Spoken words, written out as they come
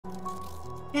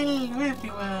Hello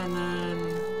everyone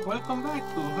and welcome back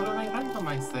to Hollow Knight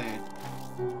Randomized.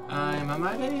 I'm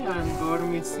Amare and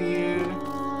Gorm is here.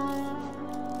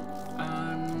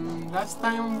 And last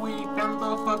time we kind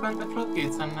of opened the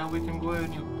floodgates and now we can go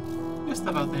just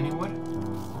about anywhere.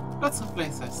 Lots of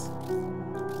places.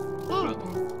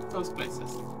 Including those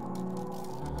places.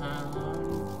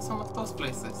 And some of those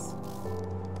places.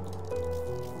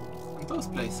 And those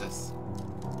places.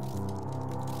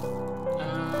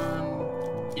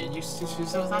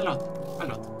 Just a lot.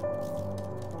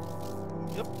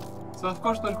 Yep. So of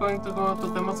course we're going to go to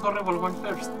the most horrible one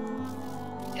first.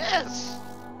 Yes!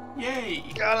 Yay!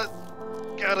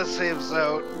 Gotta save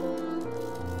Zote.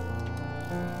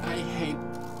 I hate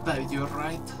that you're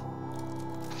right.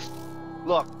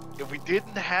 Look, if we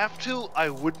didn't have to, I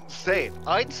wouldn't say it.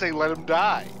 I'd say let him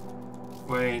die.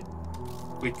 Wait,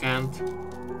 we can't.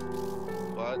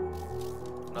 What?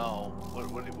 No.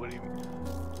 What do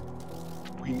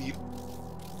you mean?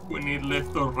 We need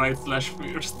left or right slash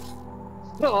first.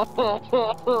 No.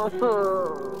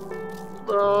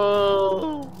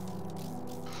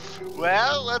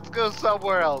 Well, let's go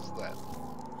somewhere else then.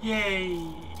 Yay!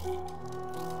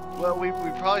 Well, we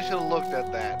probably should have looked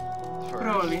at that first.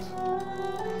 Probably.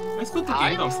 Let's go to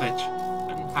Hive? Kingdom's Edge.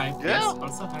 And Hive, Yeah. yes,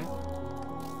 also Hive.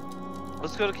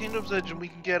 Let's go to Kingdom's Edge and we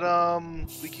can get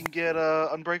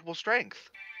unbreakable strength.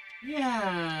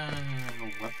 Yeah.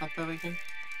 What happened again?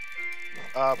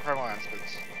 Primal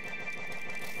aspects.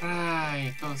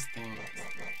 Right, those things.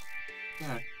 There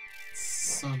are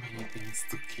so many things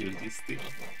to kill this still.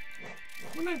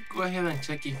 I'm gonna go ahead and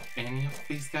check if any of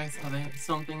these guys have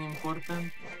something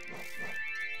important.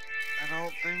 I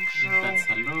don't think so. That's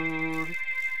a lord.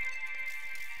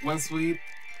 Once we...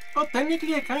 Oh,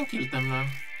 technically I can kill them now.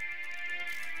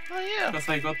 Oh yeah. Because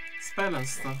I got spell and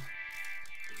stuff.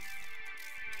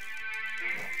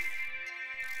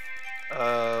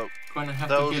 Gonna have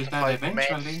to Those kill that fight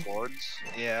eventually. mage lords.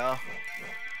 Yeah.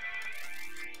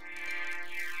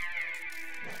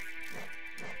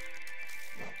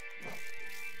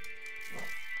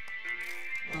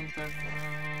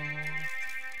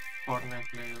 Fortnite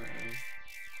player.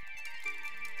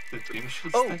 The Dream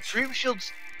Shield Oh, statue? Dream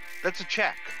Shields. That's a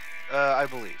check. I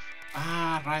believe.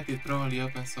 Ah, right, it probably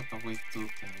opens up a way to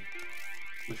them.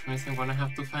 Which means I'm gonna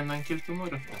have to find and kill two more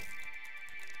of them.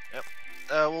 Yep.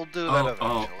 We'll do that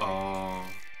eventually.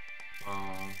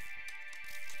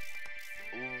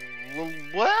 Well,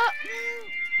 what?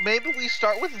 Maybe we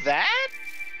start with that?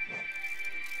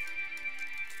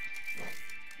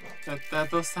 That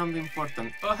does sound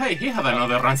important. Oh, hey, he had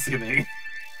another Rancy day.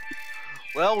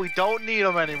 Well, we don't need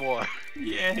them anymore.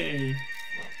 Yay!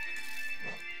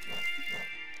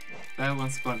 That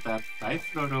one's called that dive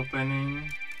floor opening.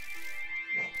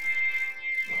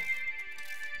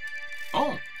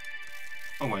 Oh!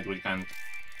 Oh wait, we can't.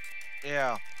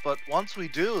 Yeah, but once we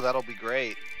do, that'll be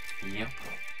great. Yep.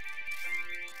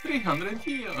 300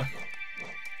 heal!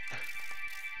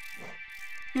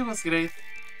 He was great.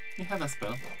 He had a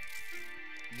spell.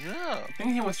 Yeah. I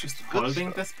think he was just Good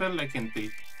holding stuff. the spell like in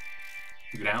the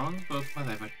ground, but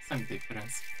whatever, same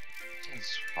difference.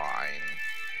 It's fine.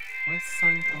 West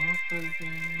Sun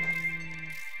Commodity.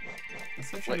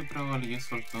 That's actually probably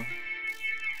useful too.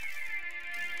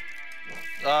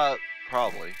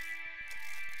 Probably.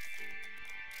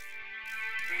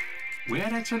 We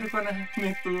are actually gonna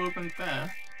need to open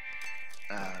that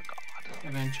God.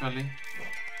 eventually.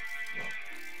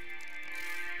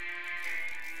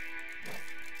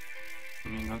 I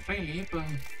mean, not really, but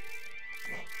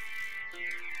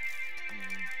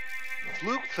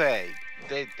Fluke Fae.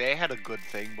 They had a good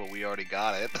thing, but we already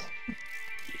got it.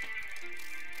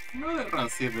 another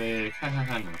Rancy de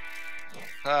hahaha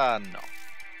no. No.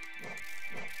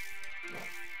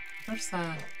 There's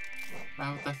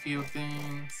about a few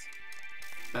things.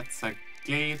 That's a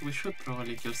gate. We should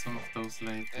probably kill some of those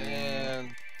later.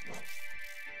 And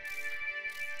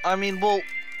I mean, well,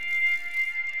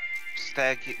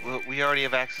 stag. Well, we already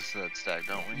have access to that stag,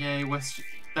 don't we? Yeah, it was.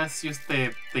 That's just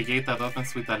the gate that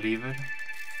opens with a lever.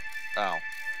 Oh,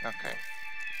 okay.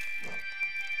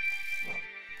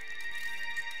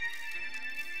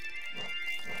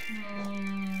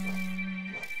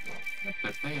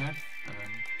 But they are.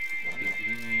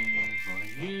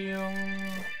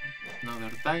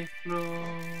 Another dive floor.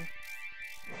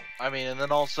 I mean, and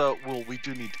then also, well, we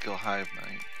do need to kill Hive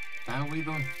Knight. That we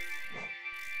don't.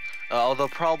 Although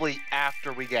probably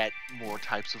after we get more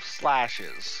types of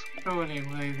slashes. Probably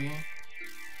maybe.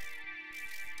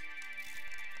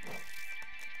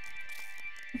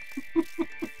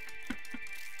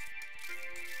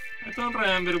 I don't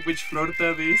remember which floor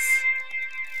that is.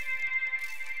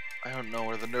 I don't know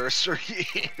where the nursery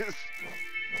is.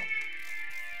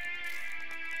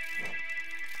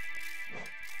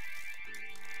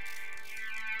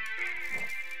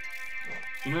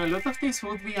 You know, a lot of this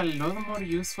would be a lot more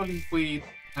useful if we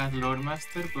had Lord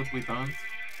Master, but we don't.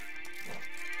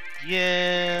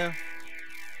 Yeah,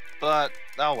 but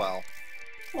oh well.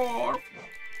 Or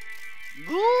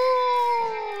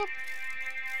Ooh.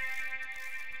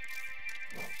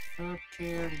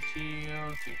 okay, RG,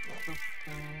 okay.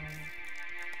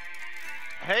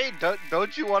 Hey,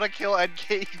 don't you want to kill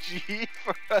NKG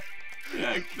for a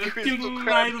Yeah, let's Crystal kill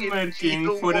Crown Nightmare King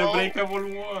Eagle for a wall? breakable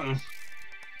wall.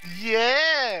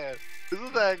 Yeah!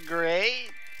 Isn't that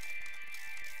great?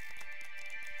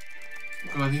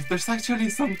 God, if there's actually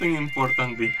something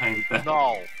important behind that.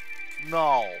 No.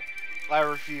 No. I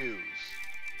refuse.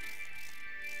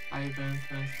 Hive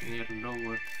entrance near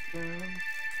lower down.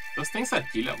 Those things are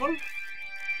killable?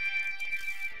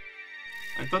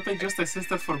 I thought they just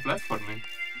existed for platforming.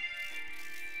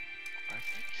 Are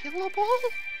they killable?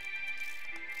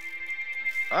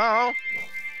 Oh.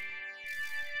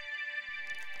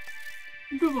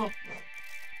 Google.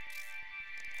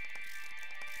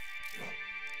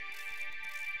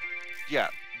 Yeah.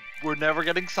 We're never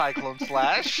getting Cyclone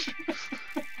Slash.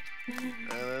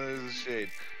 That is a shade.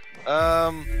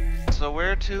 So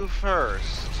where to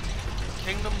first?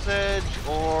 Kingdom's Edge,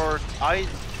 or I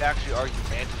actually argue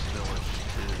Mantis Village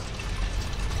to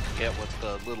get what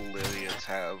the little Lilians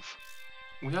have.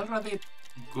 We already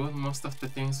got most of the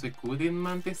things we could in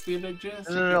Mantis villages.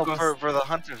 No, because... for the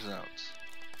Hunter Zones.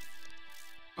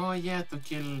 Oh yeah, to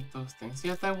kill those things.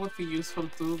 Yeah, that would be useful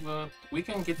too, but we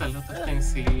can get a lot of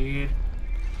things here.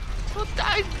 But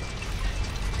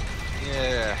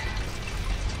yeah.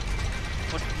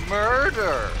 But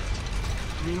murder! I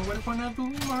mean, we're gonna do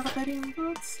murdering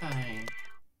outside.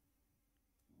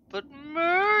 But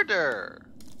murder!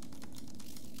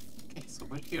 Okay, so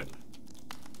we're here.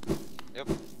 Yep.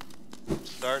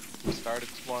 Start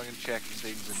exploring and checking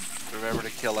things, and remember to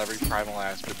kill every primal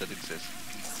aspect that exists.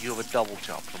 You have a double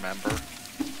jump, remember?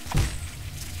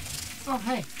 Oh,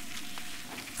 hey.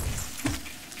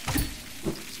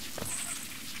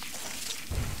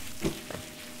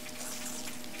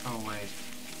 Oh, wait.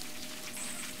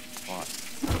 What?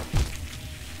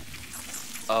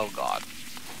 Oh god.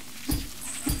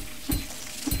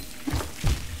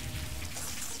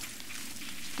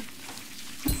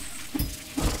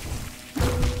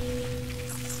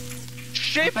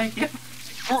 Shape!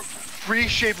 Free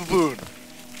Shape of Boon.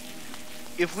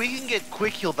 If we can get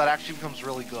Quick Heal, that actually becomes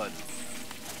really good.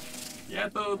 Yeah,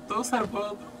 those are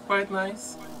both quite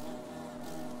nice.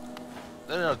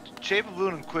 No, Shape of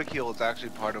Boon and Quick Heal is actually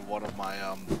part of one of my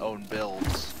own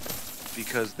builds.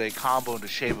 Because they combo into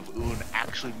Shape of Oon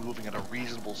actually moving at a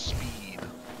reasonable speed.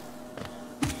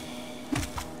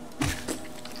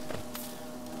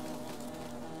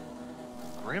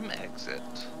 Grim Exit?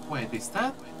 Wait, is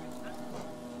that?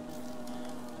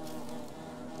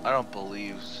 I don't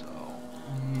believe so.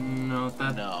 No,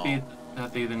 that No.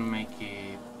 that didn't make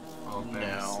it open.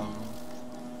 No. So...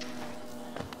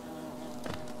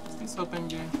 Is this open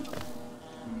yet?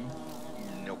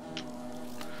 Nope.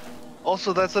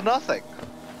 Also, that's a nothing.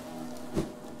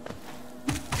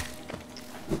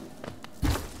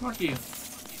 Not here.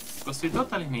 Because we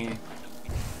totally need it.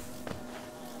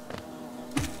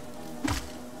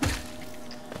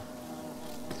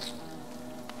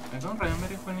 I don't remember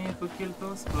if we need to kill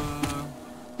those, but... Well,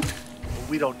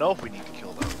 we don't know if we need to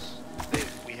kill those.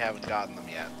 We haven't gotten them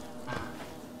yet.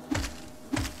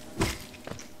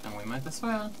 And we might as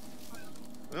well.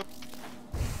 Yep.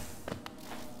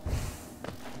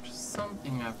 There's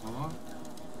something above.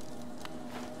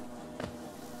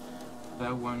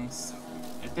 That one's...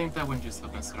 I think that one just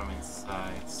opens from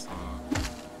inside, so...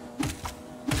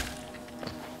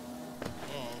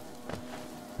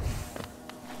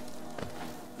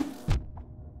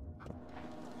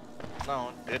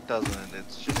 No, it doesn't.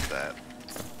 It's just that.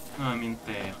 No, I mean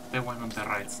the one on the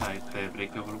right side, the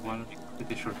breakable wall.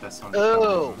 Pretty sure that's only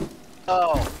Oh! from...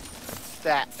 Oh!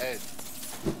 That...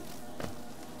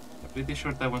 Pretty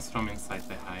sure that one's from inside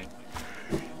the hive.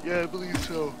 yeah, I believe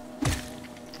so.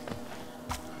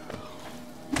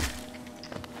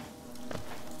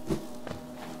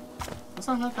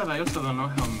 Doesn't like that I also don't know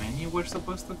how many we're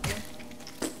supposed to kill.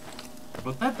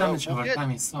 But that damage we'll over get...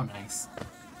 time is so nice.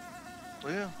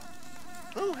 Yeah.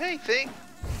 Oh, hey, thing!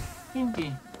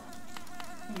 Indy.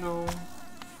 Hello.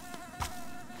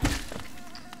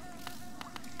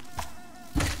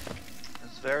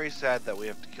 It's very sad that we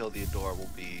have to kill the adorable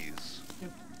bees.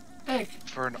 Yep. Egg.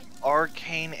 For an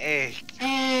arcane egg.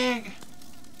 Egg!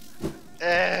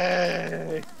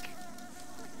 Egg!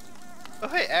 Oh,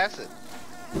 hey, acid.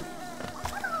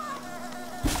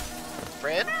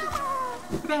 Friend?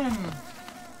 Friend.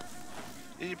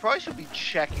 You probably should be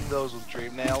checking those with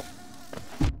Dream Nail.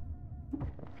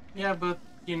 Yeah, but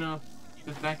you know,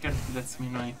 the tracker lets me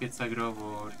know if it's a grove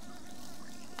or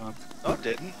not. Oh, it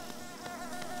didn't.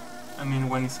 I mean,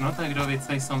 when it's not a grove, it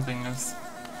says something else.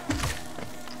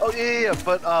 Oh yeah,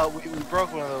 but we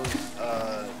broke one of those one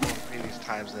of the previous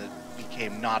times that it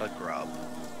became not a grub.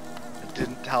 It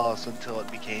didn't tell us until it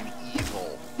became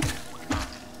evil.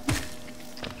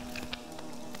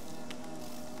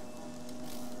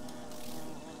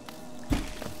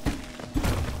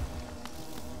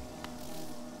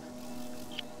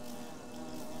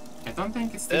 I don't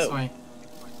think it's this way.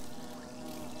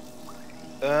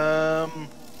 How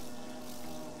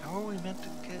are we meant to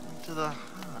get into the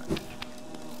hive?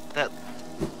 That...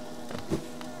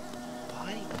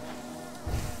 Why?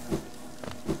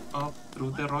 Up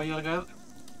through the royal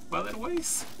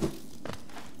waterways?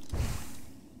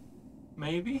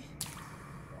 Maybe?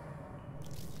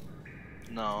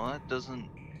 No, that doesn't...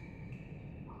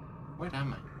 Where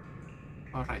am I?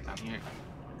 Oh, right down here.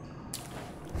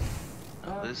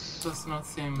 This... does not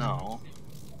seem... No.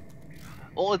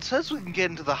 Well, it says we can get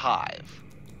into the hive.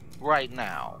 Right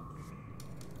now.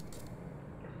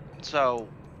 So...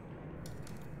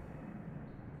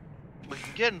 we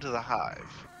can get into the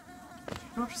hive.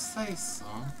 Sure say so.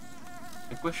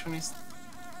 The question is,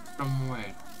 from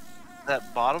where?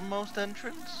 That bottommost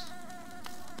entrance?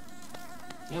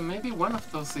 Yeah, maybe one of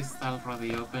those is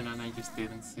already open and I just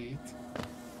didn't see it.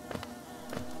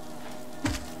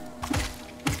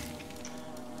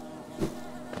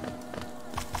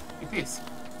 It is.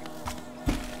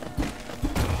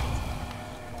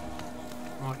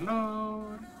 More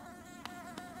load.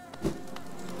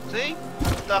 See?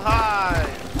 The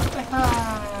hive! The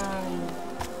hive!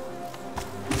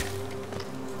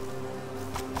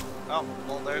 Oh,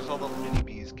 well, there's all the mini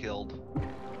bees killed.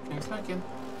 Seems like it.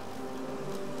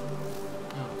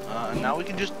 And now we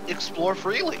can just explore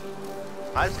freely.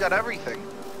 Hive's got everything.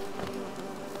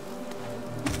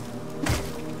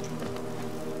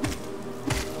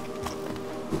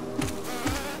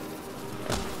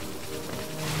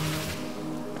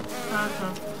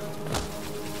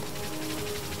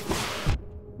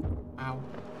 Ow.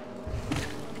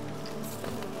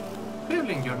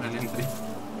 Traveling journal entry.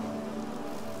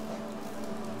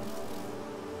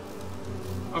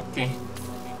 Okay.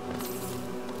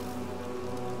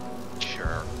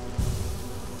 Sure.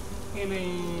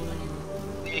 Healing.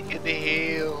 Take the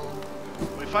heal.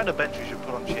 When we find a bench, we should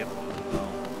put on champion.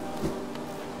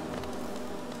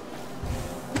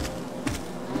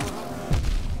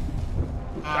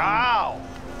 Ow!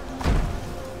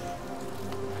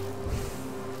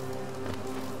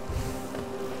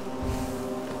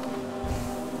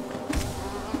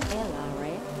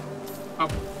 Amare. Oh,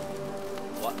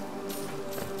 What?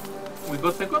 we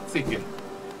got the god seeker.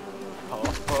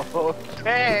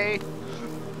 Okay.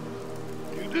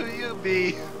 You do you,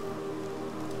 bee.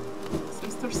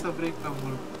 Sisters are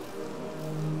breakable.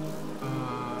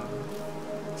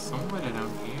 Somewhere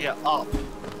around here. Yeah, up.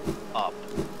 Up.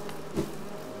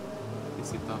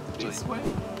 Is it up this way?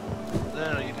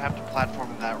 No, you'd have to platform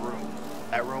in that room.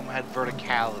 That room had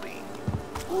verticality.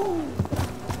 Ooh.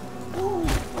 Ooh.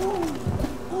 Ooh.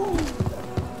 Ooh.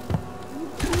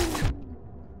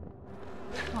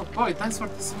 Oh boy, thanks for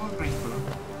the small rifle.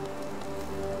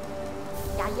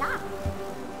 Yeah, yeah.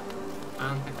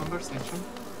 And the conversation.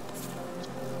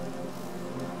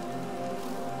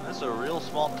 That's a real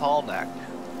small tall neck.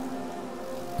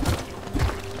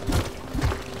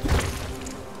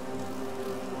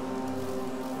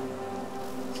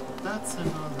 So that's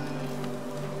another...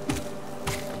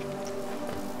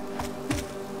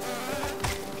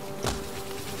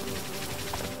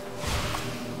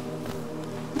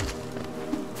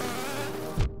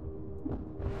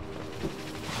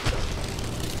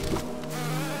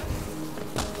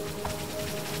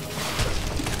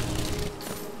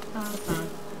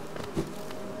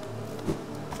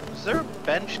 Is there a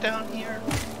bench down here?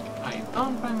 I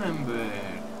don't remember.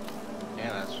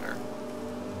 Yeah, that's fair.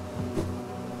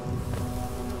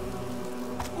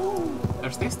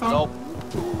 There's this stone. Nope.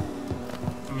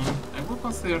 I mean, I would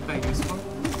consider that useful.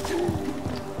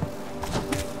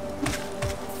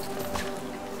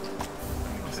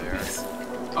 There.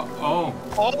 Oh,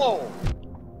 Oh!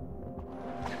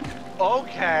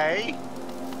 Okay.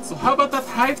 so how about that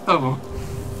hive though?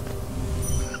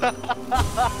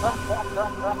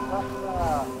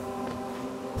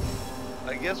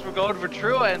 I guess we're going for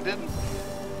true ending.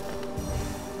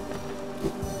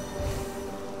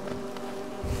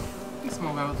 Please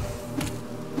move out.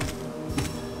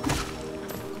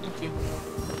 Thank you.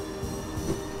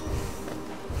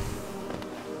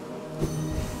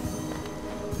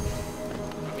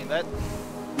 I mean, that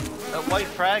white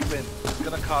fragment is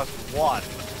gonna cost one.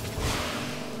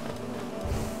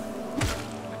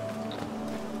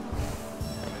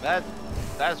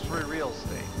 That's free real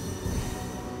estate.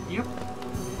 Yep.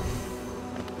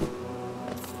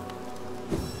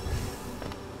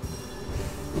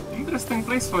 Interesting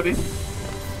place for it.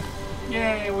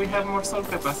 Yay, we have more soul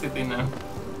capacity now.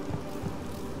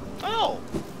 Oh!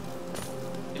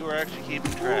 You were actually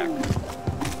keeping track.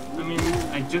 I mean,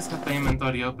 I just had the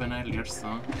inventory open earlier,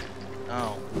 so...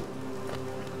 Oh.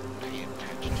 Pay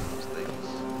attention to those things.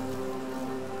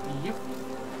 Yep.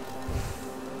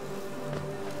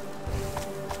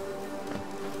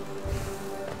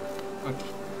 Okay.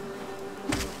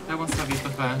 That was a bit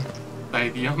of a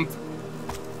tidy up.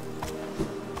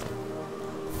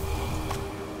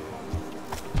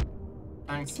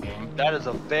 Thanks, game. That is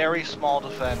a very small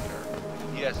defender.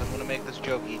 Yes, I'm gonna make this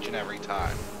joke each and every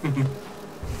time.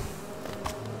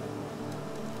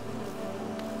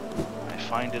 I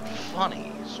find it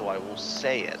funny, so I will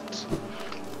say it.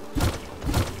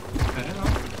 Fair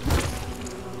enough.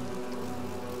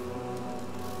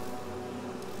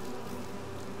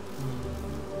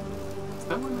 Is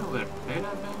that one over there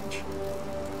a bench?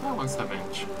 That one's a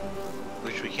bench.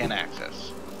 Which we can't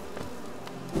access.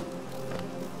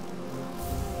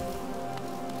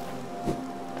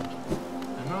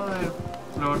 Another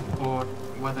floor for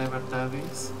whatever that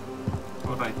is.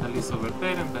 Alright, at least over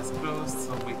there, and that's closed,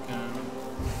 so we can...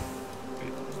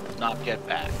 Okay. Not get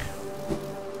back.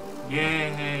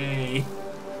 Yay!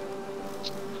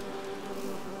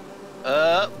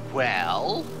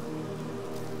 Well...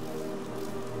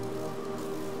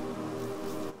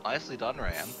 Nicely done,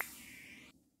 Ram.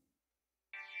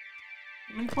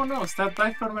 I mean, who knows? That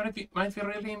diaper might be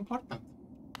really important.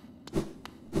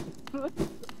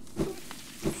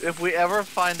 If we ever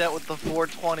find out what the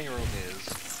 420 room is,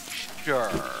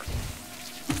 sure.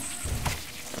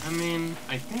 I mean,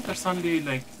 I think there's only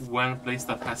like one place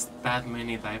that has that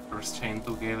many diapers chained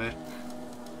together.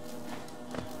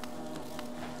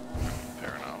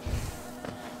 Fair enough.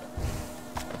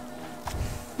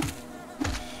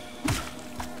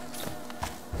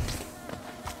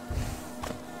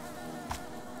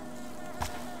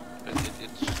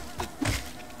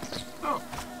 Oh.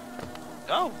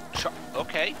 Oh,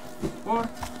 okay. Or...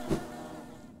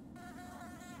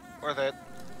 Or that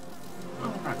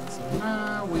Alright, so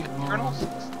now we go... Colonel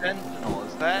Sentinel,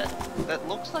 is that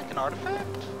looks like an artifact?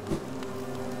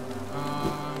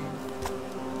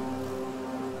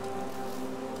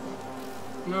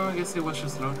 No, I guess it was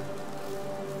just loaded.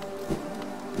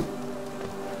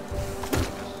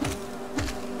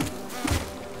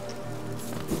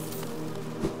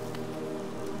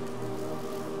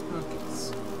 Okay,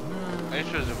 so now...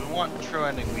 If we want true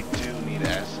ending, we do need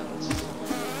essence.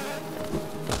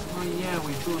 Oh yeah,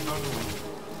 we do, don't we?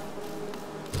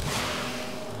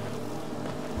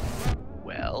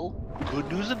 Well, good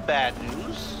news and bad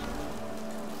news.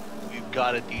 We've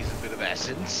got a decent bit of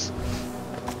essence.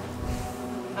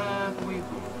 We do.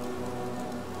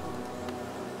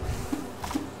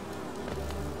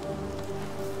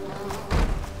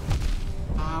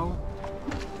 Ow.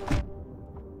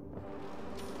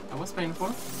 That was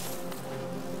painful.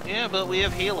 Yeah, but we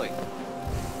have healing.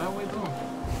 That we do.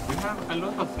 We have a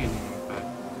lot of healing, in fact.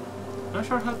 Not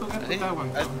sure how to get to that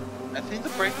one, though. I think the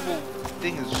breakable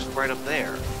thing is just right up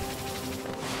there.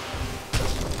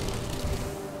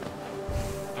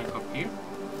 Like up here?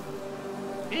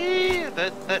 Yeah,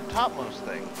 that topmost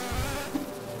thing.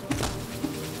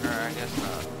 Or I guess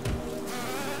not.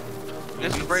 I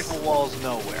guess the breakable wall's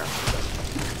nowhere.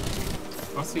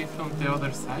 Must be from the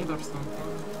other side or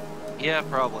something. Yeah,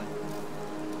 probably.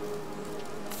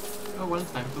 Oh well,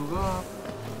 time to go up.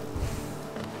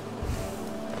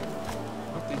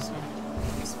 Not this way.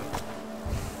 This way.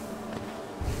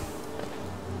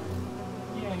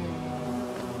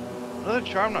 Yay! Another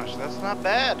charm notch, that's not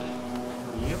bad.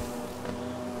 Yep.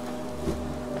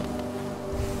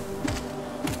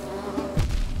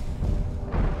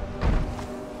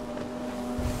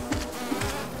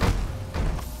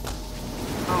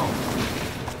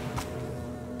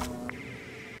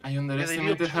 I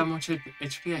underestimated how much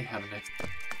HP I have left.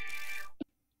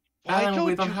 Why And don't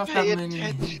we don't you have pay that many.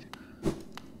 attention?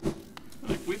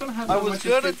 Like, we don't have I that was much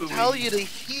gonna HP to tell win. you to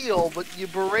heal, but you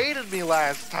berated me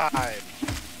last time.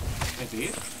 I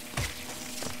did?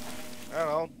 I don't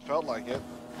know, felt like it.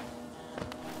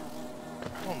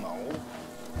 I don't know.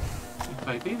 If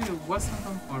I did, it wasn't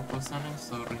on purpose, and I'm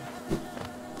sorry.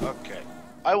 Okay.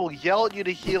 I will yell at you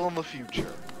to heal in the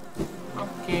future.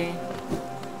 Okay.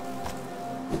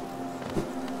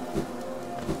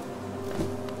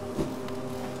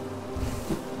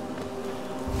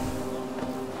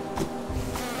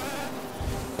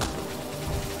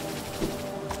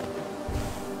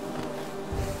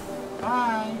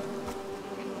 Bye.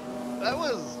 That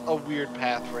was weird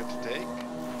path for it to take.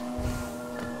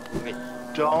 Okay,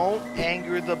 don't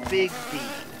anger the big bee.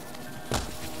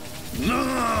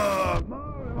 No,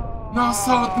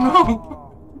 Salt,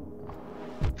 no!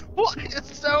 What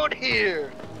is out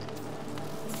here?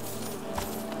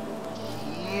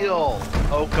 Heal.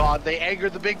 Oh god, they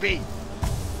angered the big bee.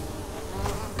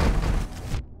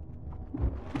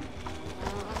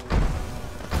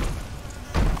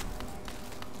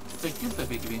 They killed the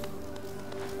big bee.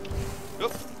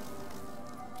 Yep.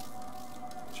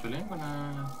 Actually, I'm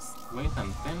gonna wait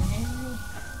and then heal.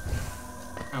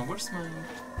 Now, where's my...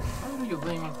 How do you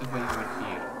blame it the way you are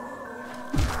here?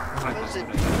 Right, that's what I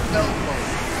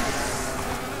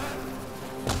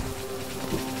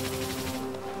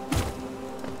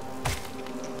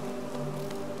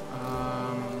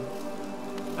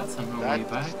That's a no way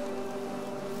back.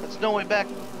 That's no way back,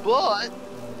 but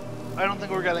I don't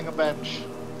think we're getting a bench.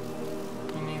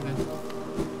 Me neither.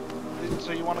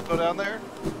 So you want to go down there?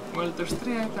 Well, there's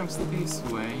 3 items this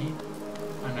way,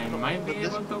 and I might be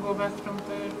able to go back from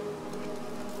there.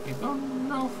 I don't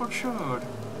know for sure.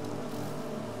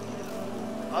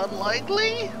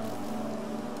 Unlikely?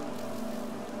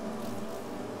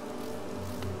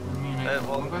 I mean, I can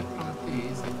go back from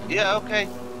this. I can... Yeah, okay.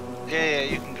 Yeah,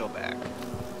 you can go back.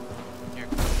 Here.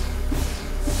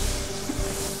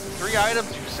 3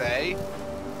 items, you say?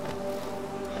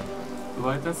 2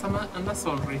 items and a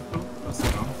soul rifle, also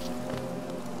no.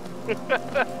 Then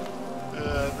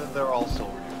they're all soul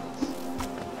rifles.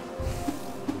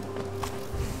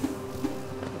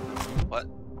 What?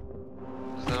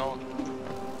 Is that all?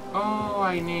 Oh,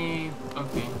 I need...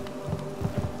 Okay.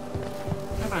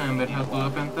 I remember how to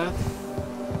open that.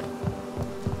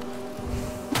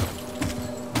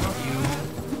 Not you.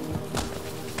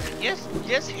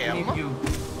 Yes, him. I need you.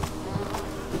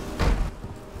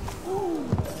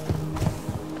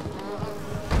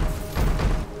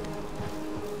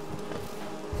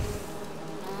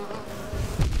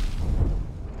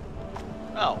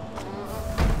 Oh.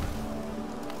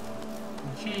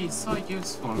 Gee, so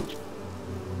useful.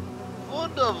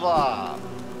 Wunderbar.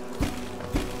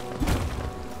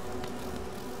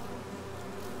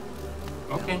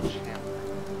 Okay.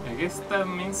 I guess that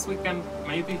means we can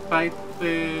maybe fight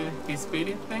the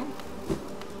spirit thing?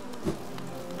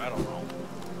 I don't know.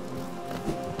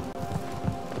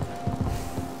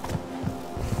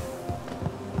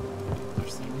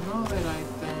 There's another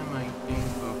item, I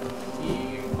think, over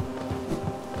here.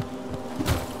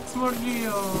 It's more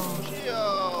Geo!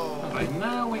 Alright,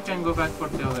 now we can go back for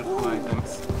the other 2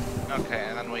 items. Okay,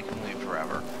 and then we can leave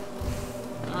forever.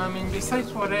 I mean,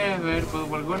 besides forever, but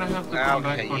we're gonna have to come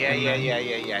back for them.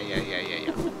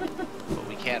 Yeah. But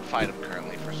we can't fight them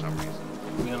currently for some reason.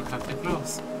 We don't have the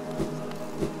clothes.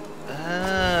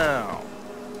 Oh.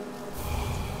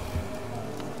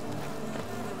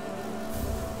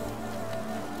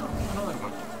 Oh, another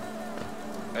one.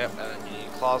 Yep, and then you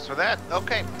need claws for that.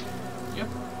 Okay. Yep.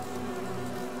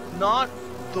 Not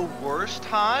the worst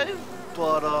Hive,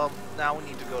 but now we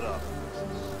need to go to...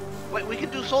 Wait, we can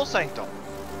do Soul Sanctum.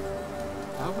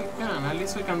 We can. At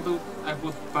least we can do a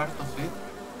good part of it.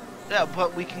 Yeah,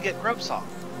 but we can get Grub Song.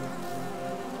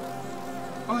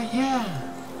 Oh yeah!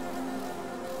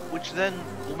 Which then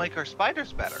will make our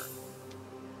spiders better.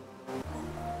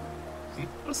 We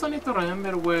also need to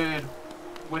remember where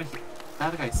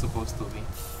that guy's supposed to be.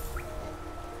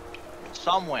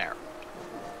 Somewhere.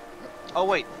 Oh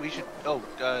wait, we should... Oh,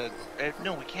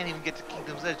 no, we can't even get to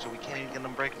Kingdom's Edge, so we can't even get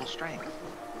Unbreakable Strength.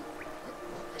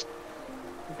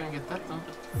 We can get that though.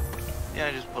 Yeah,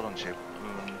 I just put on Shape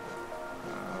Moon.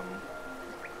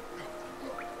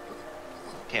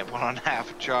 Can't put on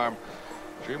Half Charm.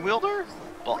 Dream Wielder?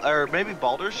 Or maybe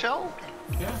Baldur's Shell?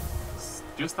 Yeah, it's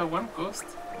just a 1 cost.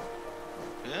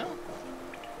 Yeah.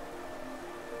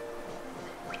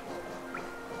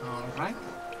 Alright.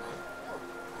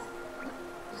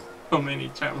 So many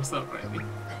charms already.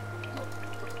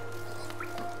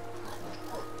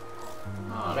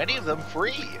 Many of them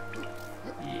free.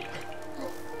 Yeah.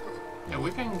 Yeah,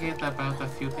 we can get about a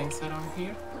few things around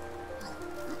here.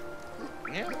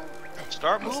 Yeah.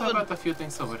 Start Also moving. about a few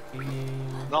things over here.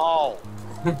 No.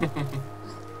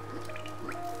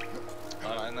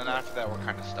 And then after that, we're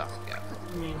kind of stuck again.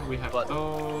 I mean, we have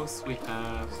those, we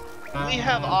have that. We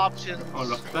have options.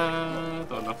 All of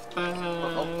that, all of that.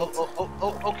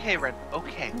 Okay, Red.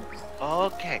 Okay.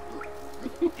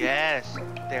 Yes,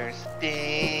 there's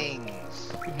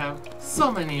things. We have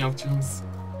so many options.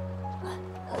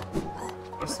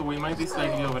 Also, we might be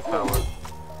slightly overpowered.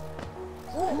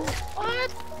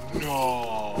 What?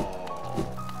 No.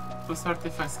 Those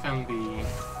artifacts can be...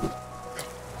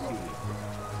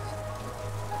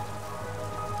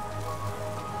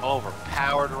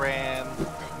 Overpowered Rand.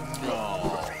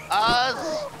 No.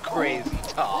 Us crazy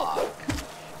talk.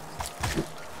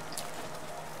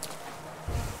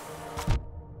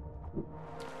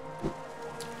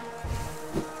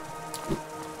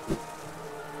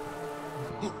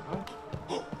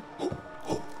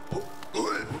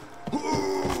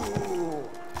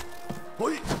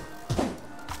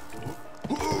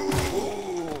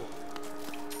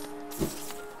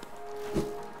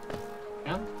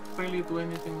 Can't really do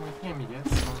anything with him yet,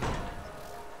 so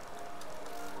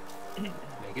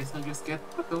I guess I'll just get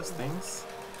those things.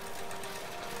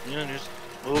 Yeah, just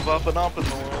move up and up in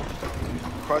the world.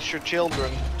 Crush your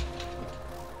children.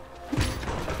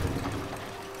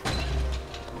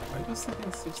 Why does it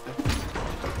insist that?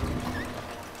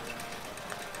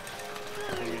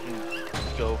 You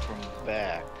can go from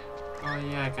back. Oh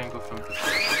yeah, I can go from the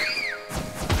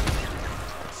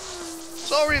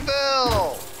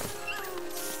Sorryville!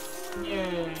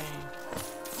 Yay!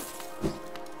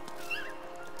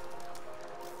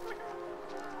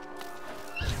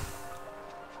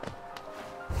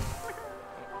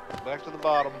 Back to the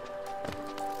bottom.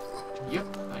 Yep,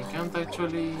 I can't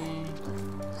actually.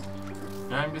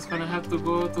 I'm just gonna have to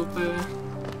go to the.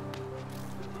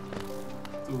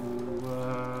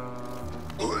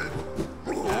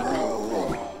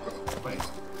 Wait.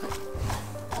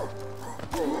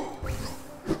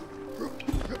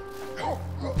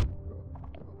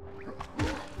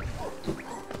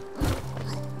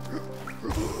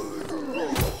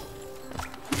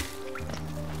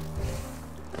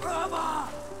 Brava!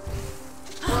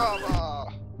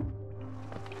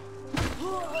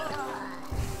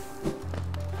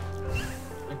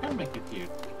 I can make it here.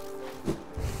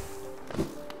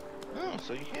 Oh,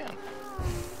 so you can.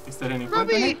 Is there any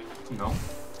point in it? No.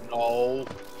 No.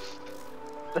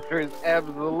 There is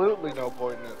absolutely no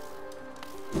point in it.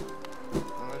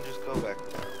 And then just go back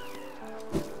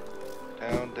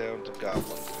down. Down to Goblin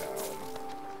Town.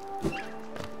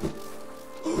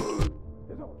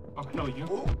 Oh, hello, you.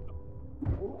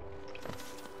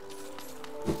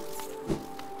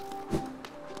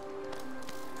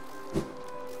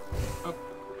 Oh,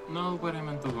 no, where I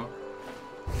meant to go.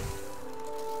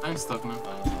 I'm stuck now.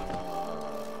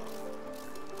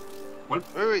 Well,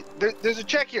 Wait, there's a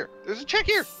check here. There's a check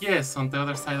here. yes, on the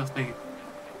other side of the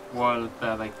wall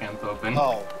that I can't open.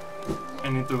 Oh. I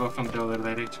need to go from the other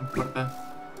direction for that.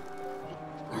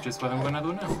 Which is what I'm gonna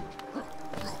do now.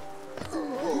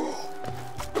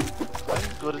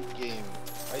 I'm good at game.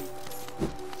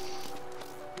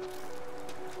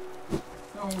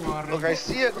 Don't worry. Look, I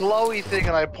see a glowy thing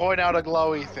and I point out a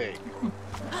glowy thing.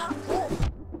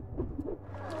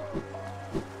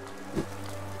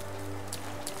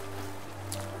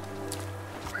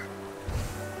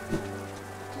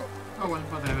 Oh well,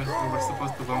 whatever. We were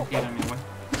supposed to go here anyway.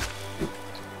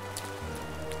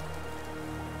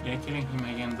 Yeah, killing him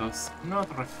again does not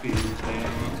refill the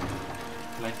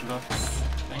life dots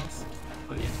things.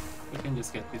 But yeah, we can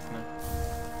just get this now.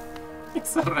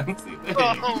 It's a rancid.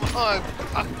 Oh my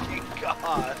fucking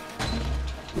god!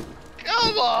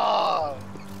 Come on!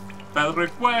 That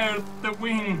required the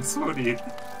wings for it.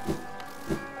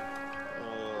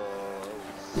 Oh,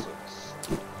 so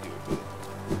stupid.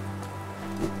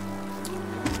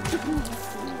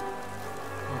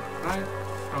 Alright,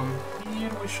 from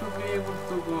here we should be able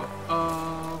to go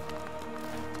up.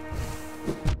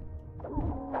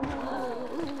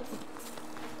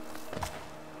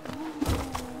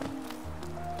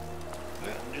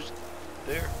 Yeah, I'm just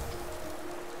there.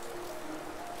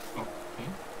 Okay.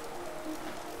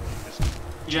 Just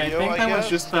Yeah, I Geo, think that was guess?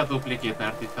 just a duplicate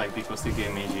artifact because it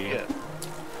gave me G. Yeah.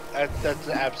 That's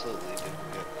absolutely it.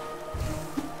 Yeah.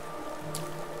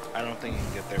 I don't think you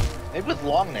can get there. Maybe with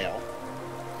long nail.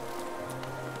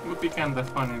 Would be kinda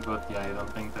funny, but yeah, I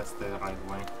don't think that's the right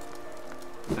way.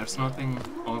 There's nothing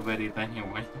over it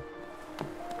anyway.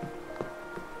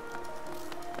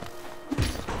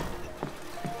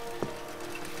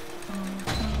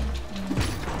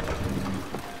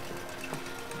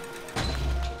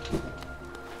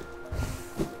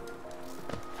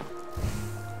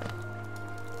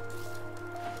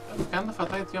 That's kind of a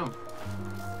tight jump.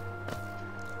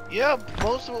 Yeah,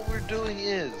 most of what we're doing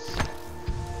is.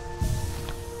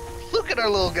 Look at our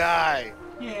little guy.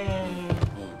 Yay!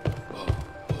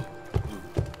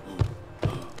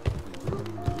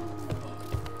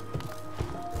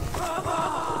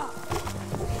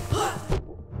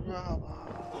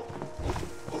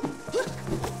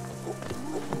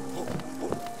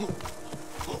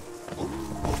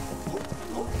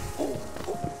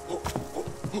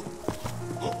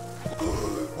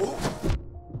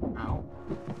 Ow.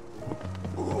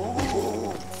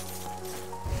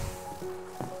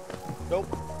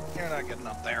 You're not getting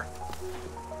up there.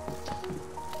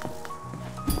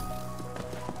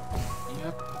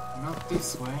 Yep, not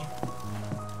this way.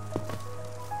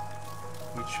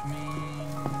 Which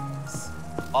means...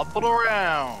 Up and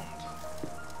around.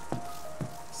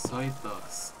 So it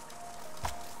does.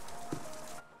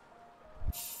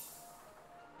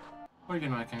 Or you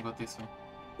know I can go this way.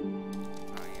 Oh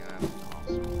yeah, that's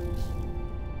awesome.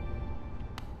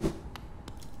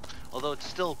 Although it's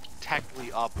still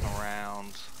technically up and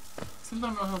around. Still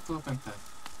don't know how to open that.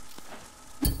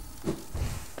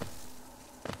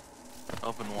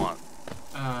 Open what?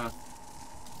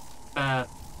 That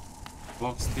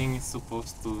box thing is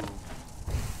supposed to...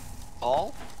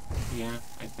 All? Yeah,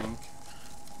 I think.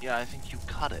 Yeah, I think you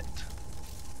cut it.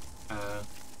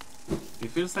 It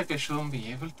feels like I shouldn't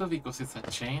be able to because it's a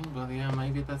chain, but yeah,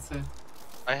 maybe that's it.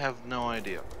 I have no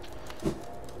idea.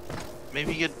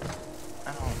 Maybe you...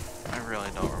 I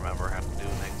really don't remember how to do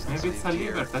things. Maybe it's a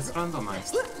lever, that's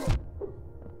randomized.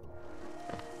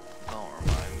 Don't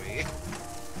remind me.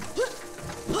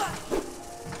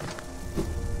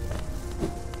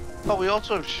 Oh, we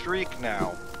also have Shriek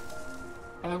now.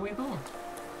 We do.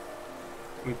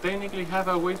 We technically have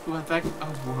a way to attack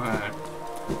upward.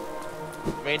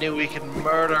 Meaning we can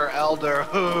murder Elder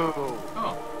Who.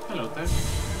 Oh, hello there.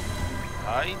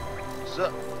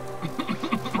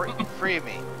 Free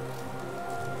me.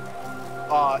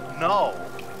 No.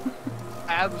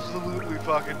 Absolutely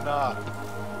fucking not.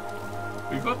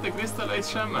 We got the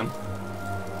crystallized shaman.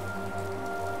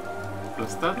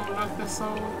 Does that unlock the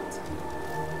sword?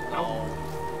 No.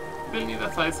 We'll need a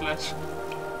Spinslash.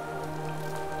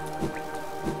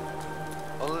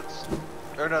 Oh, that's...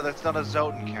 Or no, that's not a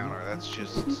Zone encounter. That's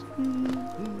just...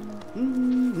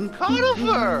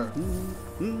 Conifer!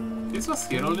 This was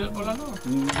here all along.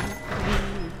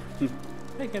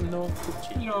 I can know.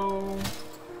 Hello.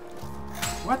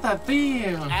 What a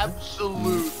deal!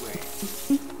 Absolutely.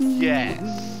 Yes.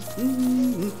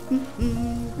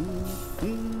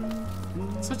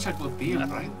 Such a good deal,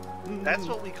 right? That's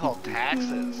what we call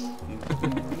taxes.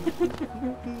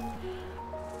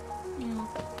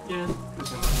 Yeah.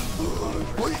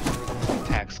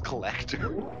 Tax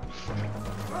collector.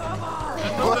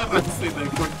 Another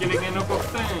resident for killing enough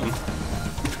of them.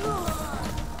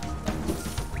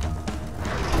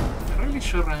 I'm really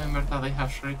sure I remember that I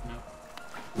have Shriek now.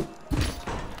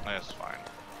 That's fine.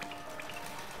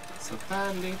 So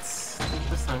that leads to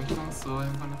the sanctum, so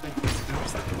I'm gonna take this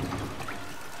first.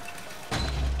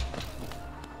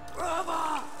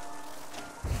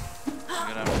 I'm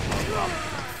gonna have to go up.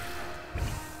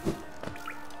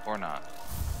 Or not.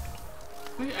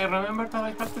 See, I remember that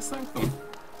I have the sanctum.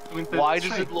 I mean, Why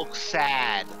does it look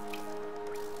sad?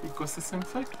 Because it's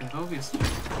infected, obviously.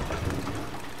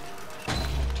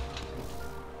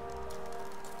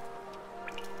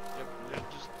 Yep,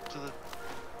 just to the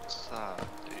side.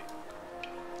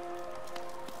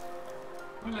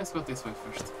 Well, let's go this way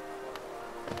first.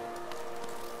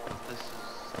 This is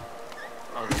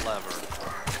a lever.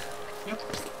 Yep.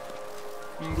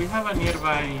 I mean, we have a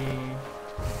nearby...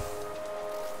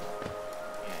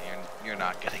 Yeah, you're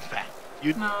not getting back.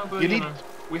 No, but you you need... know,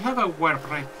 we have a warp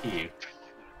right here.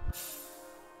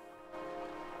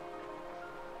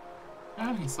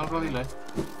 And he's already left.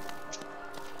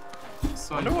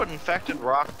 So I wonder what infected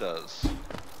rock does.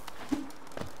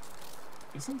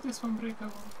 Isn't this one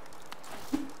breakable?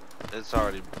 It's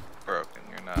already broken,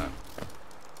 you're not...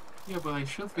 Yeah, but I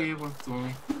should be able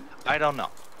to... I don't know.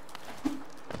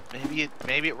 Maybe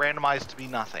it randomized to be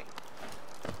nothing.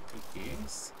 I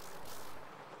guess.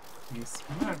 It's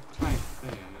marked right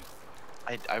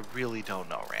there. I really don't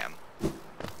know, Ram.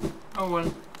 Oh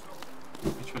well.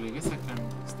 Actually, I guess I can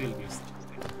still use it.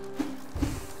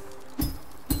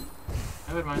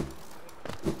 Never mind.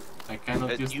 I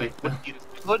cannot use like that.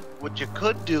 What you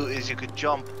could do is you could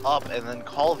jump up and then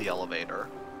call the elevator.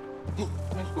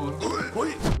 That's cool.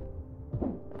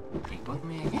 He got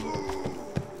me again.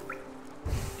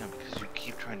 Yeah, because you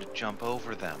keep trying to jump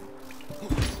over them.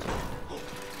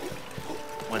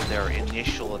 When their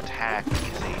initial attack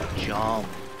is a jump.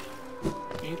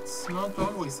 It's not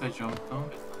always a jump though.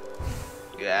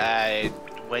 Yeah,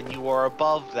 when you are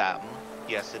above them,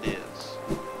 yes it is.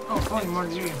 Oh, boy, more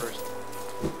Since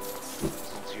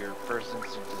you. your first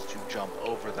instinct is to jump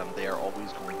over them, they are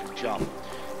always going to jump.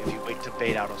 If you wait to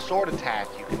bait out a sword attack,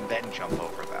 you can then jump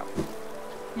over them.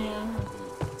 Yeah.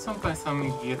 Sometimes I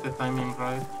get the timing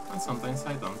right, and sometimes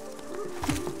I don't.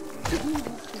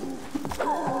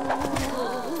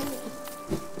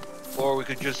 Or we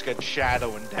could just get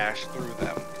Shadow and dash through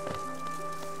them.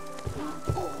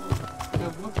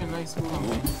 Yeah, look a nice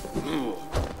woman.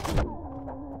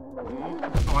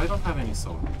 Oh, I don't have any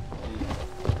soul.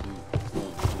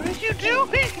 doing?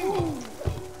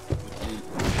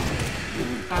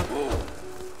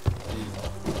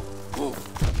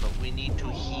 But we need to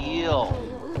heal.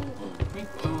 We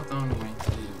do, don't we?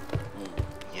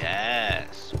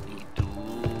 Yes, we do.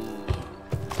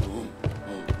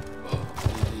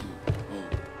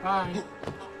 Bye.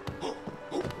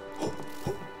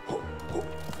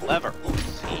 Lever.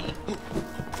 See?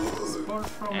 Sport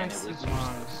from And it was exit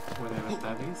Mars, whatever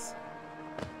that is.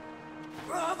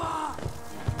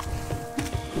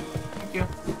 Thank you.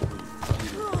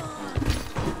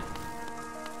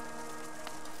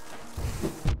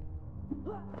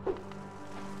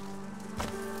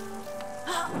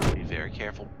 Be very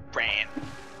careful, Bran.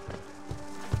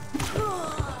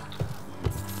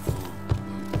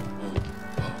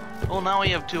 Well, now we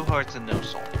have 2 hearts and no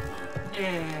soul. Yeah.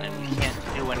 And we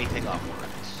can't do anything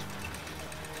upwards.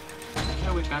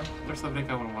 Yeah, we can. There's a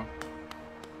breakable one.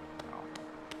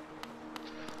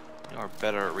 You are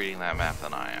better at reading that map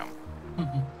than I am.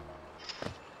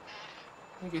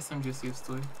 I guess I'm just used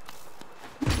to it.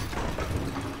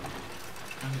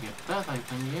 Can't get that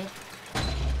item yet.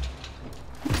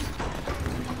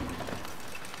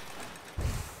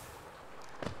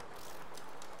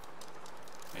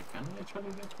 I can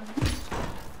actually get that.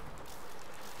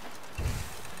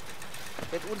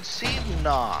 It would seem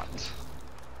not.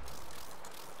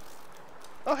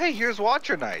 Oh hey, here's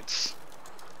Watcher Knights.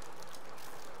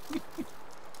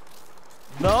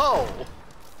 No!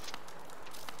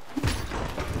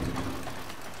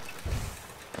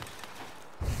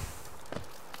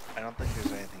 I don't think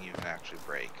there's anything you can actually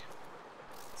break.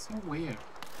 So weird.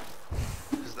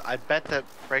 Because I bet that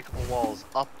breakable wall is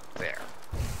up there.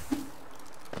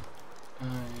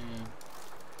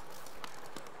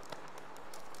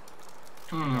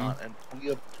 And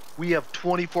we have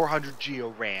 2400 Geo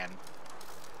Ran.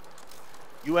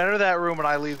 You enter that room and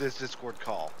I leave this Discord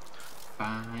call.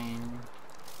 Fine.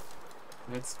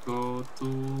 Let's go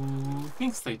to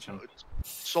King Station.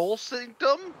 Soul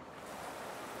Sanctum?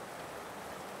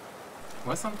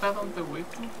 Wasn't that on the way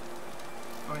to?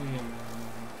 Oh yeah.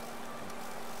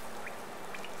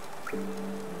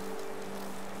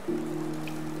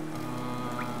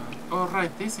 Oh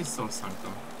right, this is Soul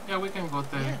Sanctum. Yeah, we can go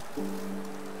there. Yeah.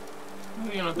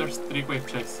 You know, there's 3 quick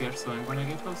checks here, so I'm gonna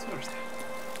get those first.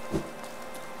 I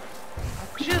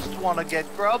just want to get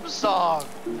Grub Song.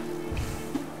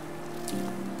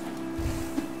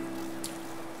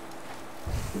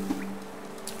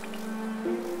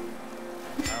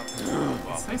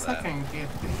 It says I can get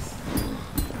this.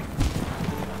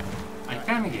 I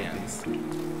can get this.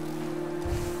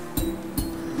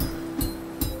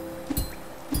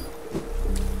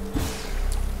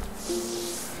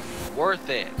 Worth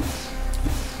it.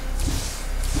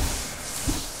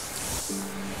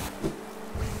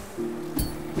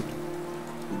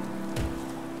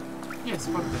 Yes,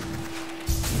 worth it.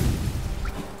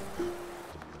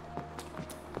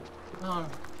 Oh,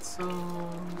 so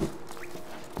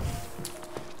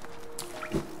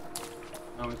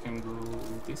now we can go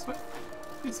this way.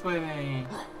 This way.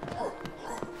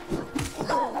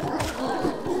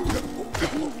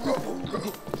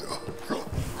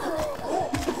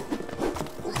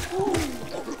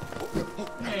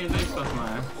 Hey, nice shot,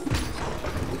 man.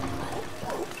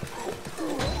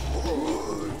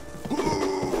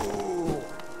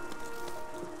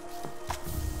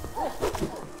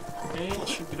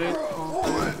 H, great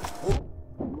open.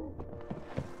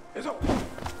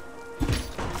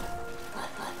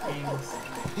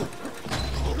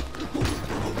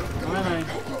 Well, I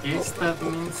guess that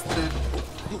means that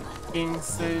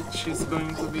King's Edge is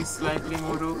going to be slightly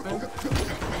more open.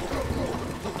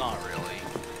 Not really.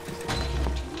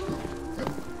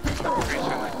 Pretty sure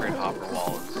that Great Hopper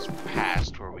Wall is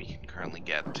past where we can currently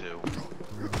get to.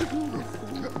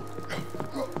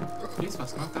 This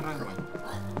was not the right one.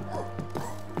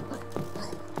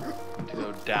 To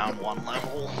go down 1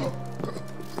 level.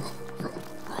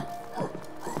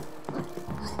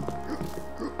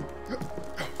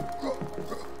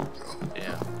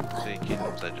 Yeah, see,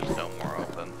 Kingdom's Edge is no more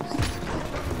open.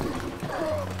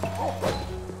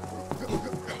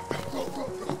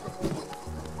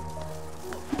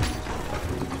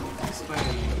 This way.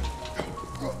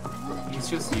 It's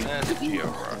just you. That's a Geo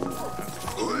Rock.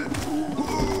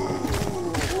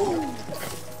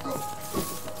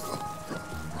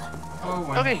 Oh,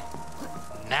 well. Okay,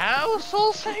 now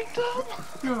Soul Sanctum?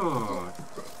 Good.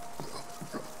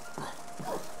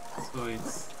 So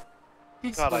it's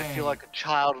this God, way. I feel like a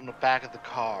child in the back of the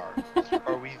car.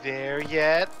 Are we there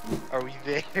yet? Are we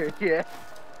there yet?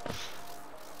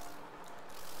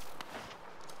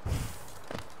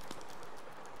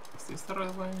 Is this the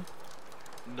right way?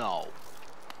 No.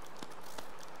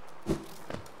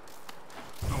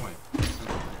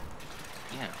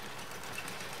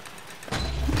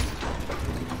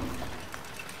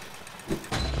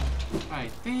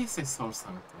 is a soul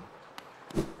something?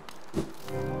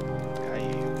 Yeah,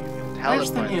 you can tell Where's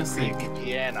it the by music? creepy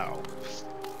piano.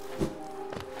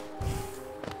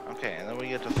 Okay, and then we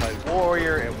get to fight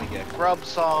Warrior, and we get Grub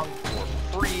Song for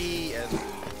free, and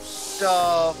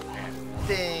stuff, and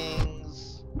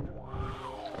things.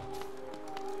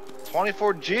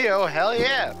 24 Geo, hell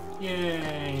yeah!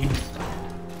 Yay!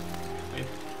 I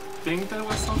think there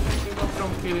was something we got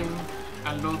from killing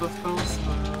a load of those,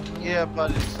 but... Yeah,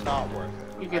 but it's not worth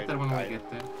it. We get there when we get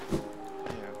there.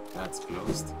 Yeah. That's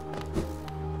closed.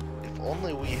 If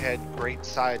only we had great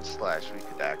side slash, we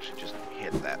could actually just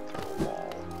hit that through a wall.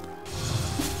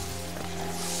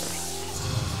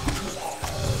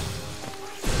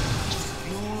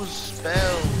 Use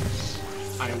spells.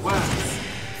 I was.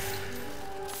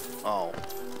 Oh.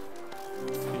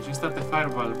 It's just that the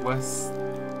fireball was...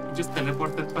 It just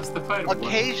teleported past the fireball.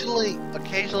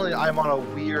 Occasionally I'm on a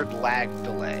weird lag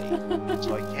delay,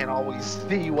 so I can't always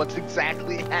see what's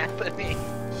exactly happening.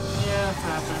 Yeah, it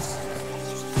happens.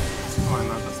 Oh, I'm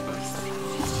not as best.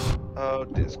 Oh,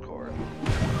 Discord.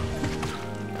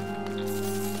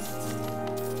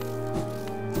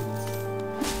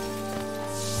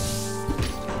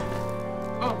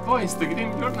 Oh boys, the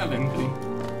green journal entry.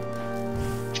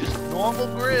 Just normal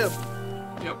grip.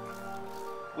 Yep.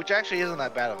 Which actually isn't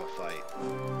that bad of a fight.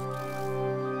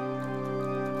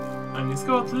 And it's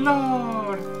got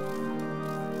Lord!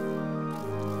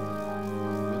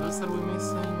 What else are we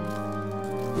missing?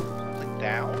 Something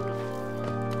down?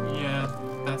 Yeah,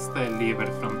 that's the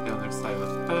lever from the other side of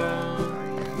the...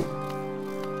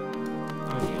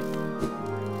 Oh yeah.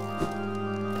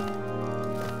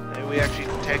 Maybe we actually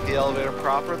take the elevator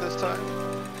proper this time?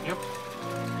 Yep.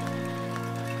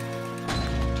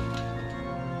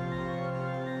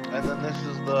 And then this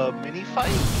is the mini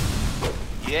fight?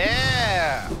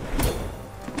 Yeah!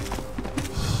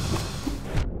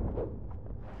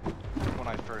 When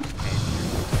I first came here,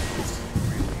 it was a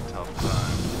really tough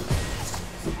time.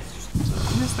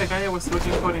 This is the guy I was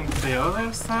looking for in the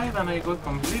other side, and I got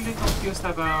completely confused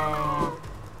about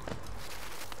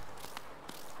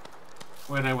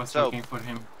where I was looking for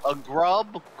him. A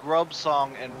grub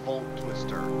song, and Volt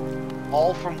Twister.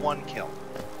 All from one kill.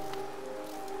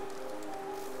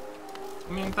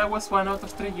 I mean, that was 1 out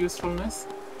of 3 usefulness.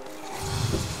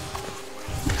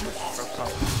 Grub song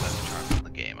is the best charm in the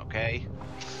game, okay?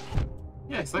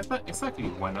 Yeah, exactly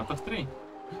 1 out of 3.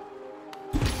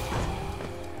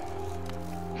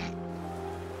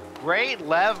 Great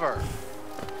lever!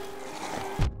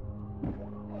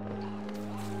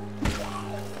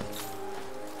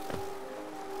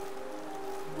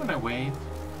 I'm gonna wait.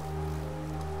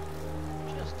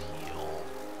 Just heal.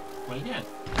 Well, yeah.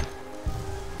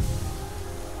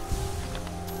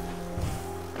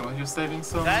 I was just saving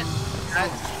some... That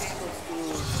shape of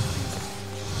food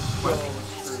is Well, so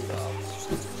screwed up.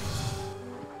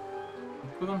 I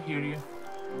couldn't hear you.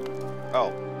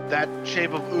 Oh, that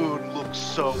shape of ood looks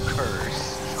so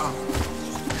cursed. Oh.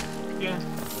 Yeah.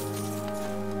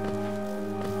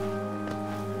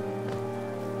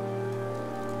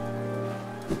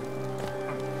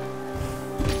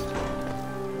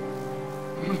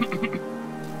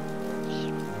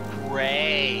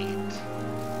 Great.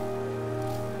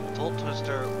 Volt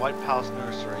Twister, White Palace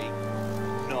Nursery.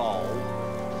 No.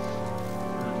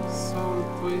 And Soul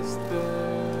Twister.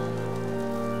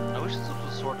 I wish this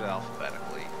was sorted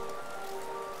alphabetically.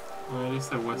 Well, at least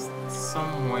there was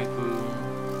some way to...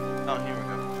 Oh, here we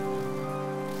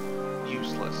go.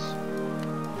 Useless.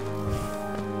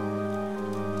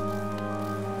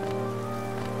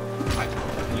 Right.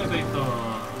 Elevator.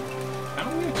 Can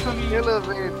we actually...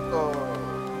 Elevator.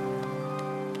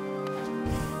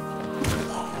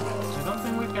 I don't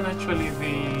think we can actually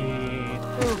be...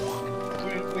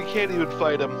 We can't even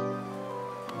fight him.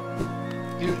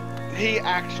 He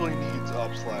actually needs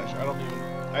up slash.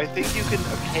 I think you can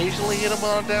occasionally hit him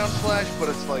on a down slash, but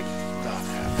it's like not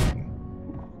happening.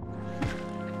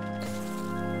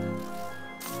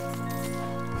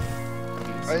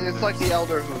 It's like the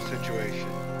Elder Who situation.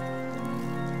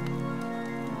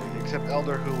 Except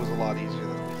Elder Who was a lot easier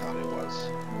than we thought it was.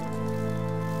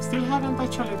 Still haven't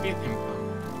actually beat him though.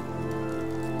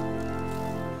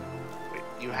 Wait,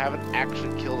 you haven't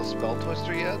actually killed a Spell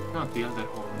Twister yet? Not the other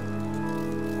hole.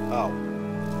 Oh.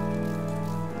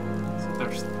 So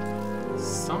there's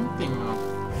something up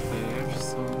there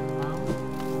somehow.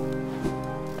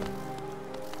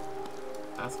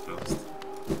 That's closed.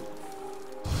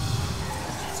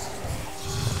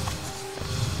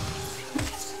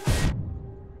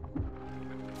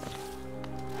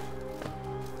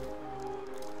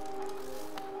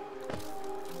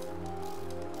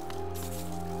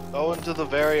 Go into the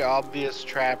very obvious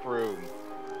trap room.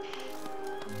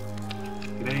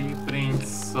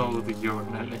 to the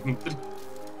journal entry.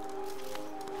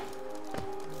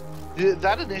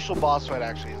 That initial boss fight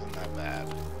actually isn't that bad.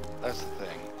 That's the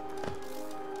thing.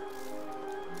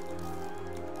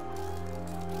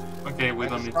 Okay, we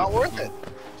don't need It's to not worth him. it.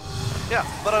 Yeah,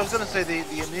 but I was gonna say the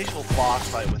initial boss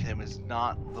fight with him is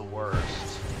not the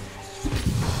worst.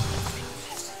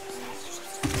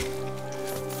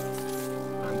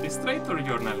 Anti-Strator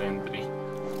journal entry.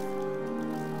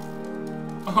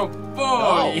 Oh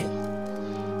boy!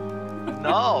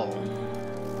 No!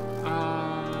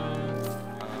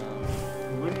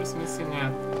 We're just missing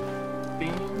a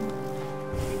thing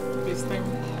this time.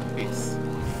 This.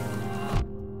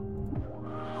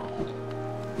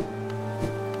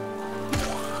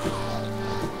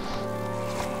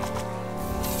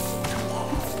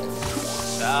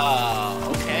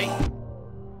 Okay.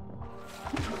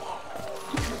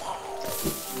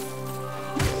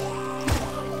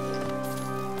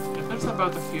 Yeah, there's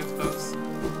about a few of those.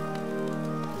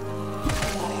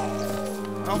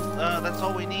 Well, that's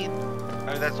all we need.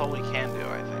 Or that's all we can do,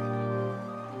 I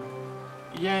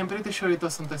think. Yeah, I'm pretty sure it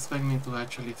doesn't expect me to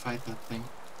actually fight that thing.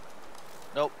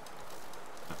 Nope.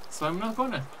 So I'm not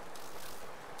gonna.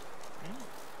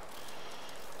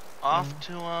 Off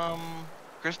to,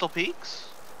 Crystal Peaks?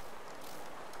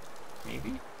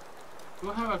 Maybe.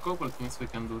 We'll have a couple things we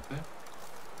can do there.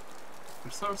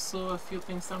 There's also a few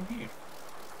things down here.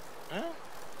 Yeah.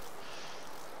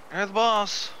 You're the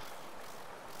boss.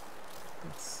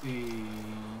 Let's see.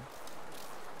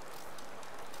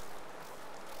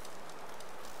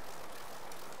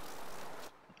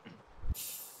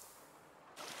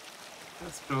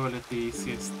 That's probably the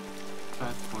easiest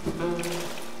path for that.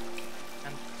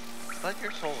 And let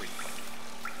your soul replay.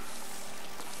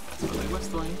 That's what I was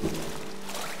doing.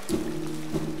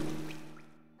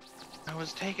 I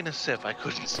was taking a sip, I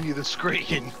couldn't see the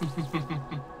screen. I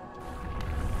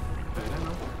don't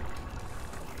know.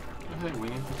 Hey, we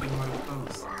need to take more of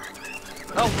those.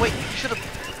 Oh wait, you should have.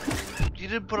 You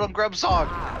didn't put on Grub Song.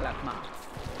 I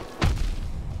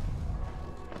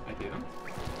didn't?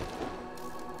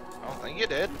 I don't think you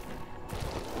did.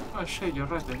 Oh shit, you're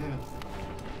right, I didn't.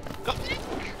 Go. Too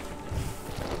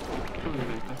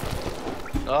later.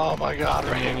 Oh my god,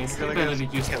 I right? mean, it's barely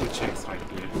used to checks right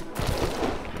here.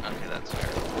 Okay, that's fair.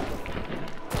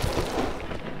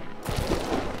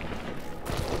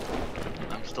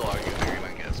 I'm still arguing you're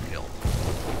gonna get us killed.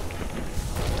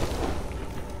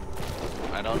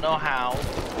 I don't know how.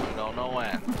 I don't know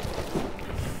when.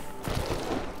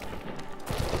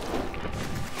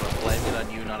 But blame it on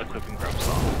you not equipping Grub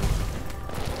Song.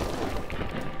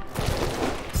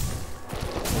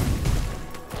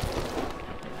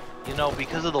 You know,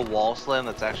 because of the wall slam,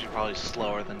 that's actually probably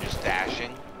slower than just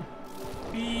dashing.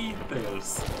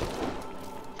 Beatles.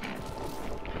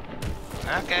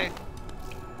 Okay.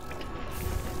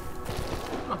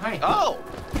 Oh, hi. Oh!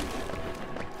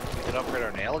 We can upgrade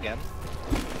our nail again.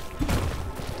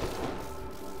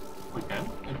 We can?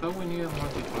 I thought we needed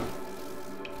multiple.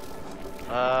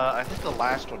 I think the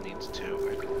last one needs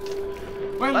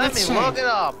 2. Well, Let let's me check. look it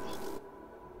up!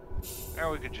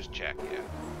 Or we could just check, yeah.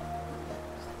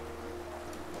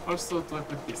 Also to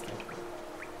equip this thing.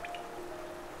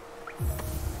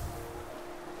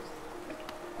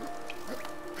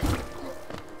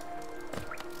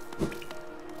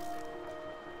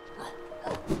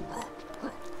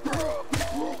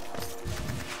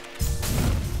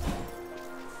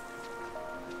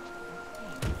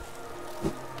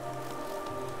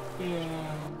 Yeah.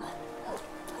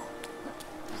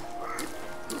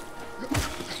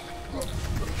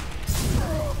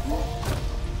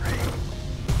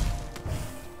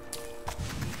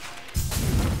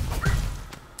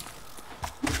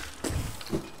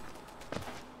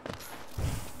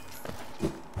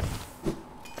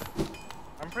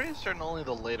 I'm pretty certain only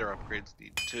the later upgrades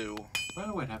need 2.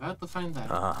 Well, we're about to find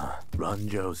out.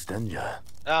 Ranjo Stenja.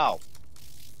 Oh.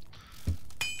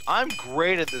 I'm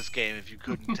great at this game if you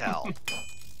couldn't tell.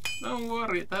 Don't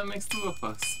worry, that makes 2 of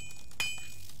us.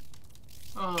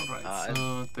 Alright,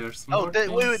 so there's Oh, more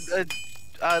wait,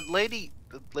 things.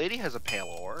 lady has a pale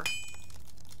ore,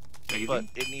 Lady? but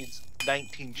it needs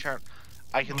 19 charm.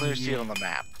 I can literally see it on the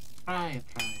map. Right.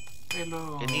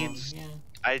 Hello. It needs- Yeah.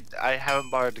 I haven't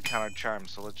bothered to count our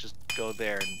charms, so let's just go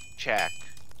there and check.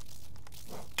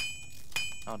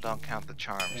 Oh, don't count the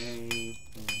charms.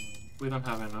 We don't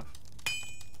have enough.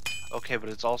 Okay, but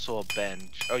it's also a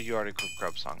bench. Oh, you already equipped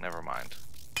Grub Song, never mind.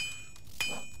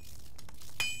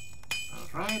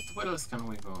 Alright, where else can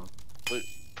we go? We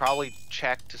probably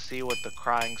check to see what the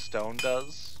Crying Stone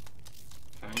does.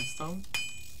 Crying stone?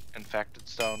 Infected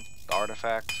Stone, the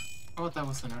artifact. Oh, that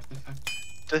was an artifact.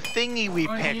 The thingy we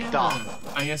Oh, picked yeah. up.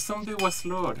 I assumed it was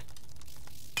Lord.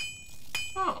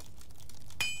 Oh,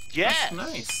 Yes. that's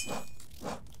nice.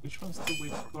 Which ones do we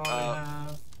probably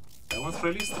have? That one's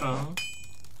really strong.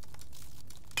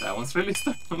 That one's really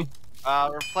strong.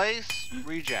 Replace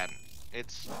regen.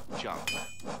 It's junk.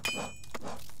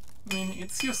 I mean,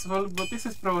 it's useful, but this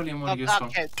is probably more useful.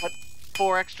 Okay, but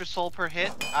 4 extra soul per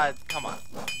hit? Come on.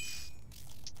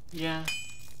 Yeah.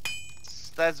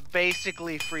 That's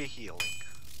basically free healing.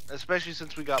 Especially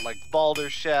since we got like Balder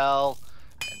Shell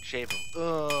and Shape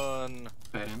of Un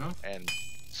Fair enough. and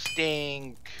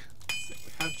Stink. So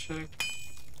we have check.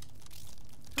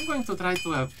 I'm going to try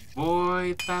to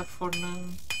avoid that for now.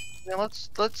 Yeah, let's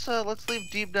leave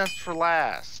Deep Nest for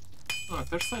last. Oh,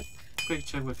 there's a quick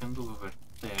check we can do over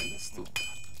there. Let's do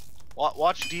that.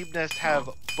 Watch Deep Nest have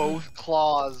both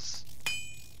claws.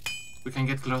 We can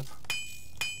get cloth.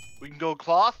 We can go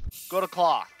cloth? Go to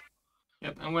cloth.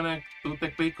 Yep, I'm gonna do the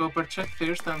quick upper check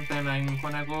first, and then I'm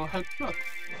gonna go help cloth.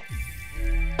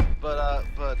 But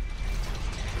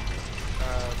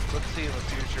let's see in the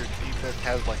future, Deep Nest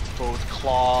has like both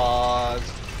claws,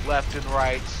 left and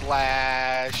right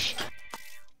slash.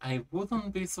 I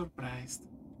wouldn't be surprised.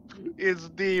 It's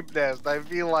Deep Nest. I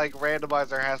feel like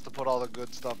Randomizer has to put all the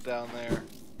good stuff down there.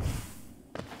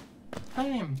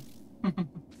 Time. Okay,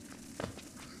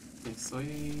 so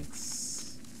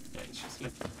it's... Yeah, it's just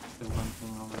like the one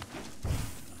thing over here.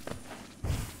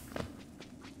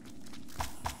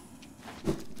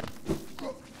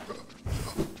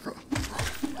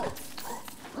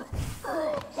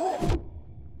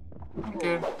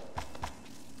 Okay.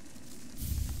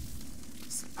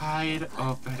 Spire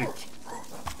over.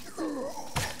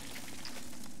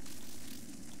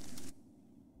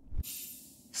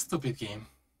 Stupid game.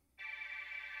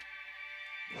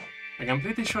 Like, I'm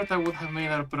pretty sure that would have made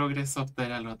our progress up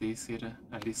there a lot easier,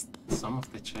 at least some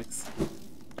of the checks.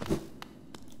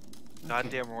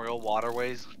 Goddamn Royal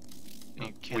Waterways. Are you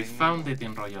We kidding me? found it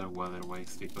in Royal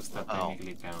Waterways because that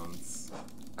technically counts.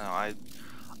 No,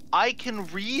 I can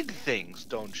read things,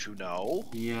 don't you know?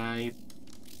 Yeah,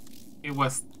 it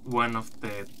was one of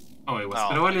the... Oh, it was Oh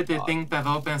probably my the God. thing that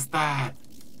opens that.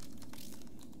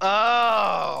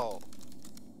 Oh!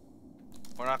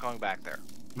 We're not going back there.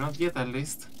 Not yet, at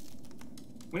least.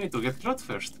 We need to get cloth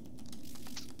first.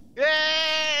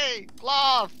 Yay!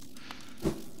 Cloth!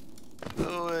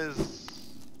 Who is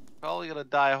probably gonna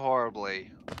die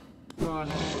horribly. Oh,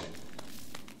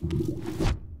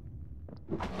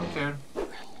 don't care.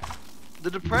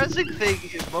 The depressing thing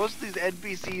is most of these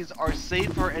NPCs are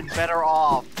safer and better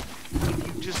off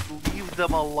if you just leave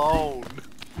them alone.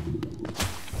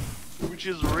 Which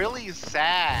is really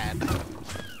sad.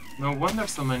 No wonder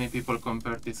so many people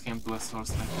compare this game to a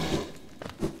Souls-like.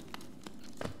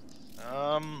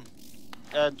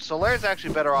 Solaire's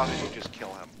actually better off if you just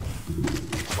kill him.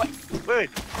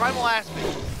 Wait, Primal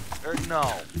Aspid. Or no.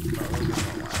 Those are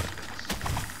Primal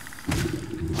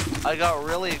Aspids. I got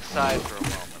really excited for a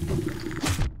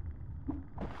moment.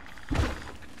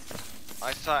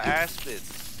 I saw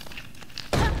Aspids.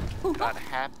 Got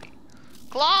happy.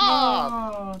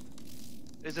 Cloth! Oh,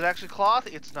 Is it actually cloth?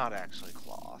 It's not actually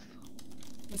cloth.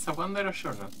 it's a wonder of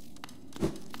sure.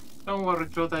 Don't worry,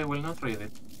 Claude, I will not read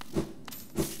it.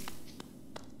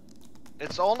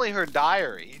 It's only her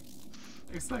diary.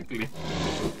 Exactly.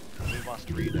 We must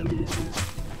read it.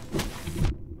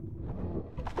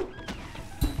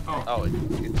 Oh,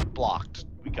 It's blocked.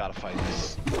 We gotta fight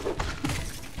this.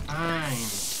 fine.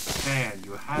 There,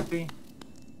 you happy?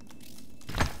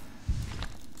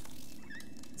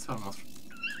 It's almost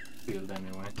filled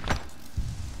anyway.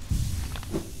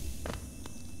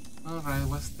 Alright,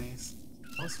 what's this?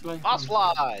 Housefly?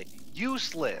 Housefly!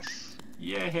 Useless!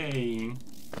 Yay!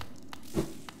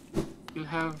 You'll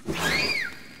have...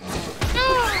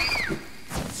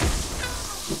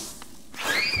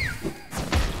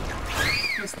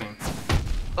 Interesting.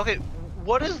 Okay,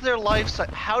 what is their life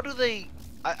cycle? How do they...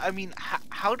 I mean,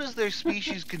 how does their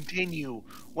species continue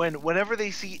whenever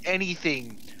they see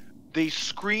anything, they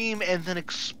scream and then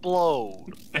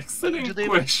explode? Excellent Do they-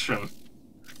 question.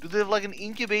 Do they have like an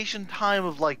incubation time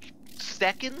of like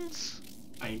seconds?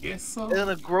 I guess so. And then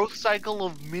a growth cycle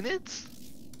of minutes?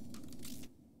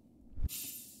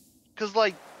 Cause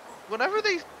like, whenever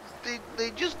they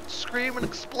just scream and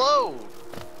explode.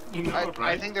 You know, I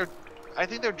right?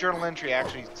 think their journal entry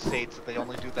actually states that they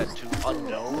only do that to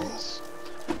unknowns.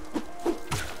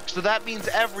 So that means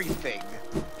everything.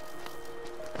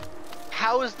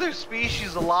 How is their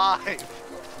species alive?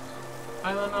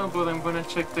 I don't know, but I'm gonna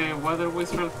check the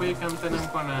waterways real quick and then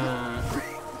I'm gonna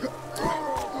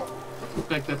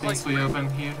check the things we open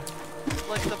here.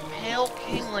 like the Pale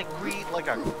King like create like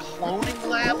a cloning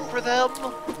lab for them?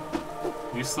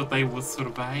 Just so they would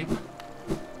survive?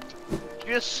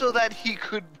 Just so that he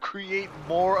could create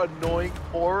more annoying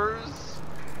horrors?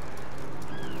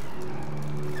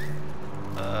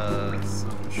 So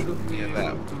should be yeah, able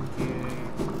that. to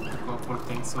get a couple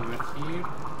things over here.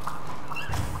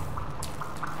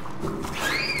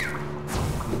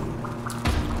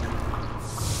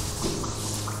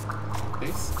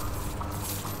 This?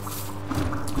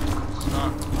 It's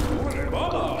not.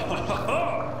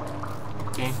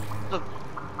 Okay.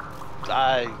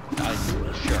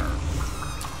 Sure.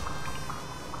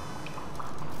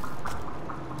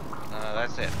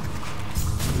 That's it.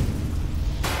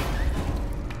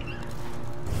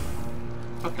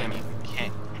 But then it.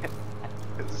 Can't.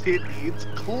 It needs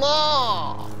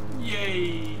claw!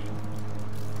 Yay!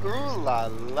 Ooh la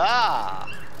la!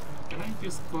 Can I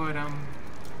just go around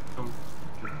from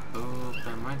the top?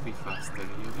 That might be faster.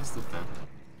 Yeah, let's do that.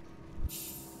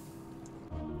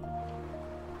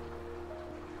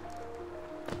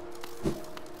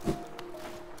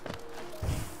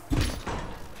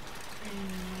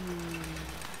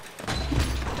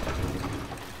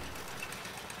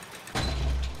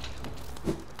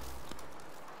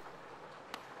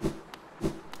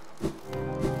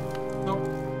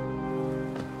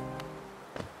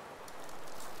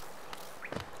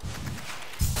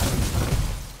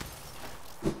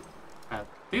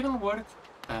 Didn't work.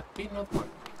 That did not work.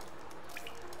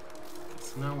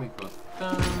 So now we go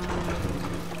down.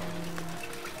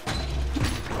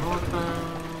 More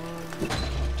down.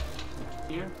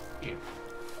 Here, here.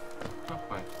 Not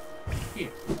quite.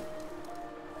 Here.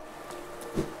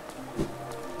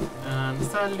 And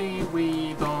sadly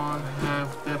we don't have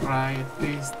the right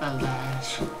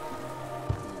Spinslash.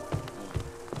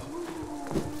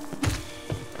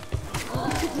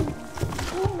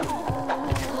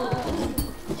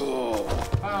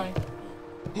 Bye.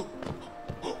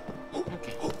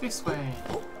 Okay, this way.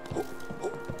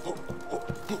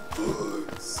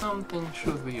 Something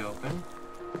should be open.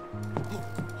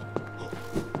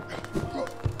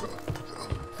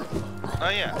 Oh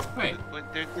yeah. Wait.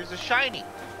 There's a shiny.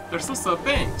 There's also a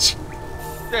bench.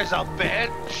 There's a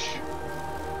bench.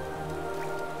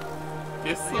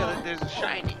 Yes, so. Yeah, there's a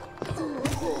shiny.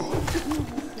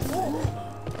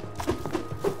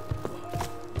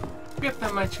 Get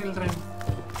them, my children.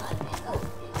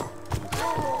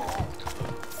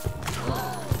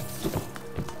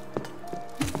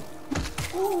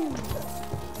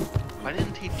 Why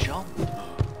didn't he jump?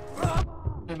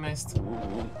 I missed.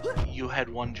 You had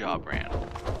one job, Rand.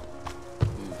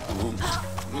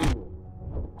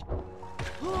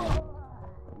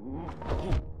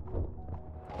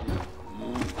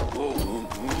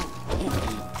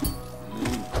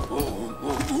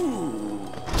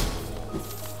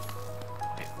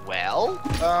 Well,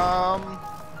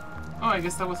 Oh, I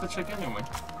guess that was a check anyway.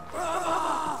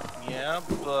 yeah,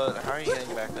 but how are you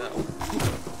getting back up?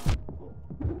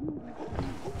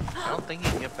 I don't think you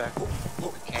can get back.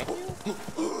 Can you?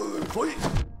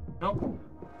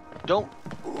 Nope.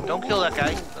 Don't kill that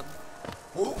guy.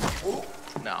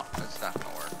 No, that's not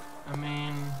gonna work. I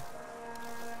mean,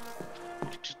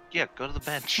 Just, yeah, go to the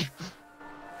bench.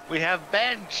 We have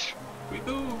bench. we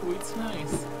do. It's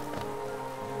nice.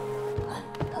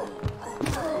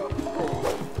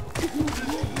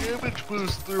 Damage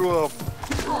boost through him.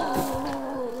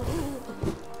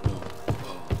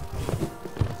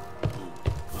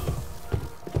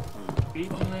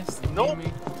 Beatiness. Nope.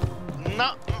 limit.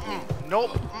 Nah,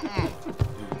 nope,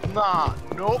 nah,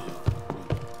 nope.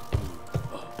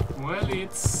 Well,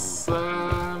 it's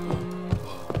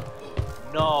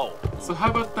No. So how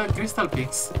about the crystal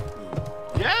peaks?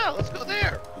 Yeah, let's go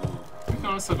there. We can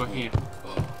also go here.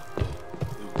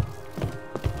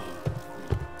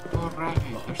 Alright,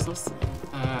 there's also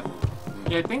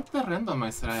yeah, I think the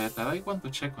randomizer added that. I want to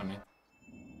check on it.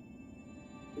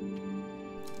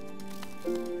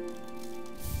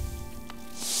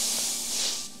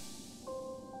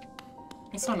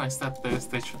 It's so nice that the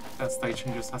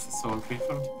station just has a soul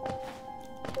rifle.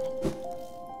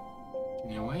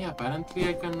 Anyway, apparently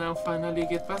I can now finally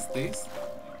get past this.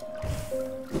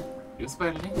 Just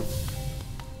barely.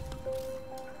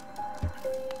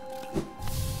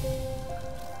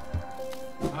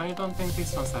 I don't think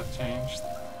these ones have changed.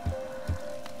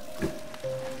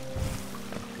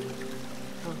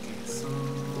 Okay, so...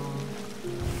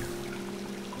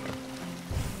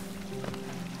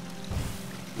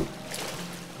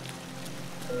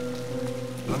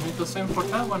 Don't need to swim for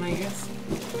that one, I guess.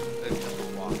 It's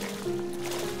just walking.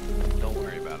 Don't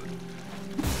worry about it.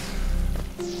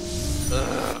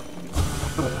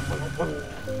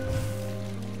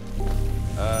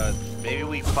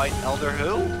 fight Elder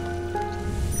Who?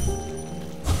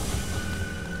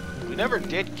 We never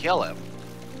did kill him.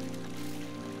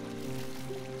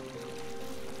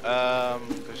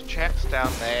 There's checks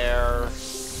down there.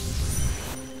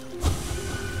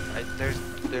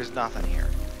 There's nothing here.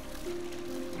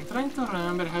 I'm trying to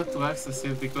remember how to access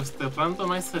it because the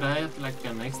randomizer added like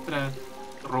an extra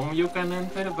room you can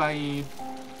enter by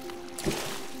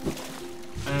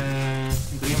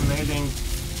dream nailing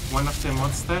one of the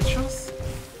mod statues.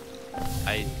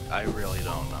 I really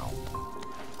don't know.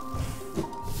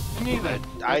 Me neither.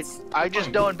 I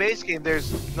just know in base game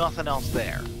there's nothing else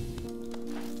there.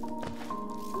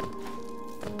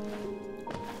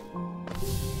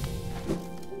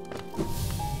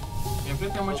 Yeah,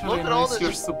 pretty much Look I at all know you're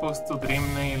this- supposed to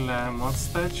dream nail a mod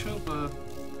statue, but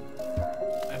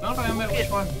I don't remember which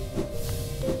one.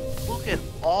 Look at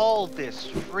all this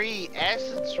free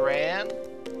essence, Ran.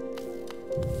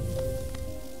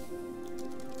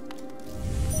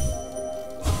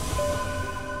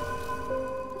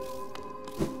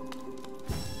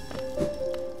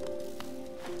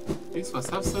 This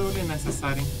was absolutely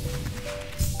necessary.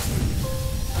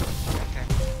 Okay.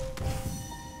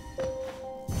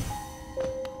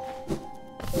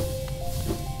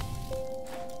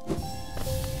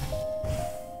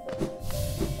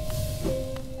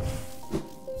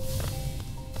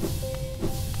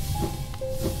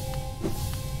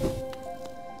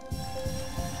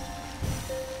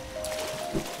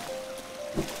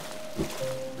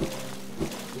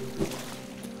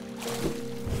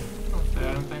 Oh, there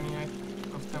aren't any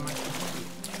of them actually.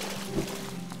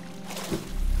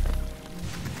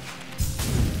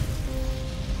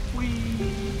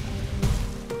 Whee!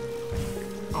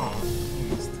 Oh,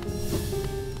 I missed.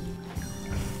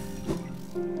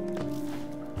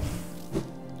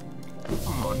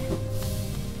 Come on.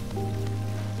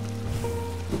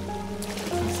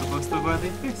 I'm supposed to go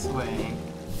this way.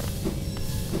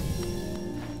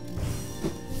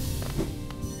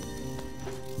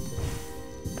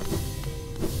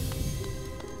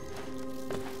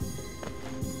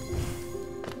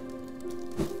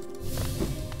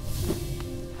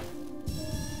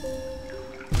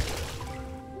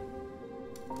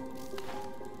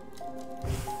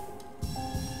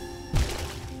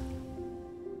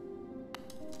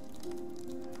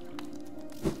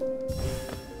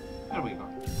 There we go.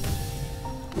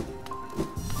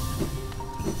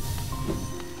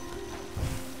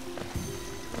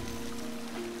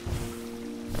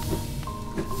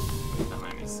 Am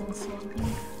I missing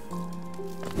something?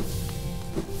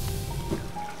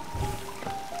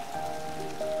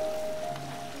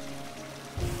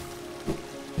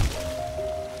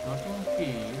 Nothing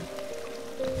here.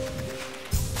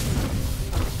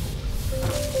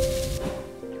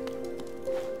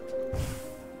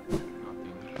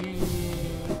 Nothing here.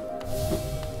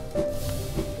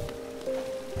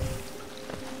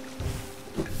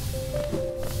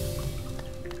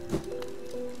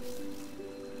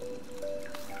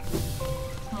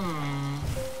 Hmm.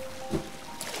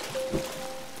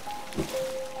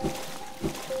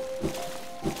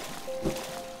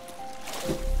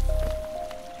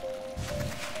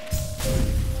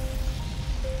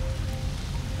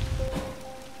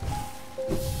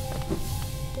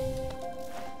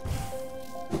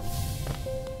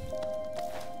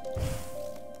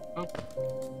 Oh.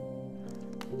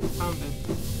 Found it.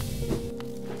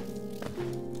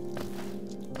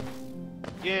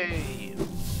 Yay!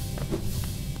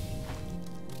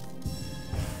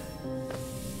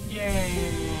 Yay!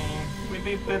 We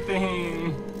did the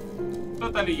thing!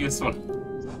 Totally useful.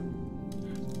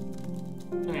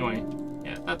 Anyway,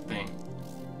 yeah, that thing.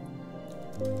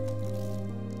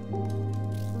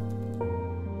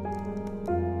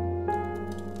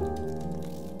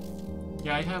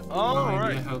 Yeah, I have no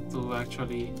Alright. idea how to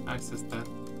actually access that.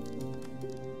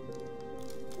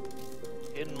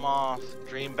 Hidden Moth,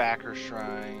 Dreambacker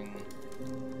Shrine.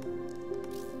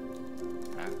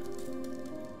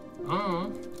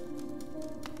 Oh.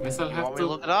 Guess I'll You have want me to to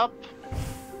look it up?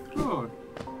 Sure.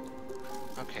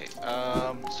 Okay,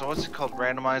 so what's it called?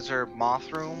 Randomizer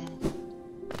Moth Room?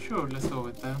 Sure, let's go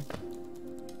with that.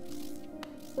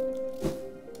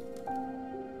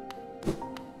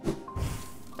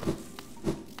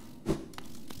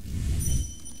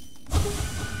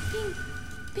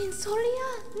 Pinsolia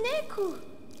Neku.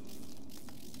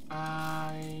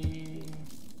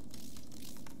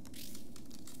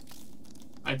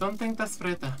 I don't think that's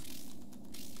Freta.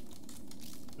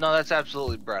 No, that's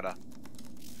absolutely Bretta.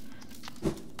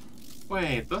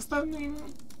 Wait, does that mean...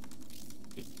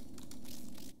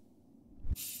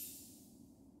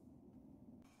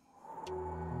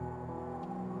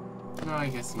 No, I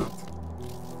guess not.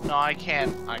 No, I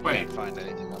can't Wait. find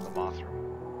anything on the moth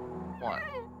room. What?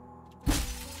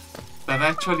 That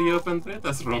actually opened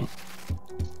Rita's room.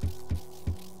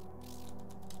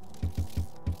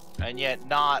 And yet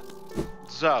not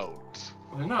Zode's.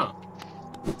 Why not?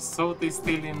 Salt is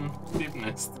still in deep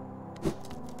nest.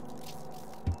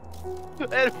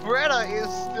 And Greta is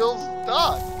still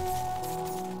stuck.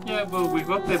 Yeah, but we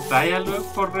got the dialogue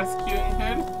for rescuing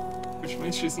her, which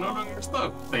means she's no longer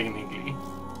stuck, technically.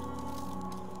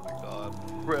 Oh my god.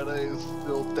 Greta is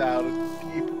still down in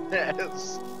deep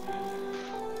nest.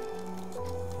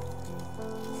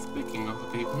 Speaking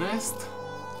of deep nest.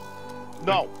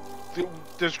 No.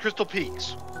 There's Crystal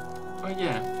Peaks. Oh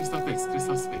yeah, Crystal Peaks,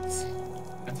 Crystal Peaks.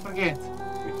 Can't forget.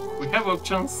 We have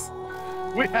options.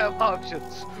 We have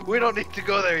options. We don't need to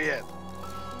go there yet.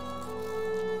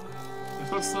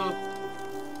 There's also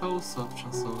those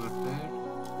options over there.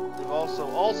 We've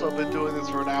also been doing this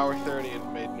for an hour 30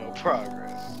 and made no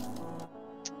progress.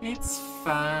 It's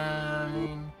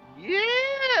fine.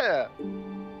 Yeah!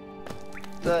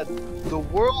 The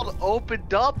world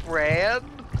opened up, Rand.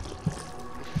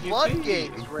 The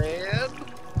floodgates, Rand.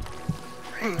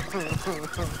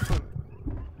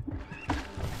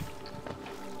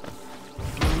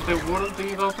 The world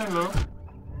did open up.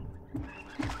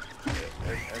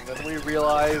 And then we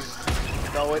realized,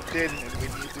 no it didn't, and we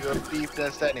need to go to Deep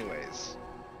Nest anyways.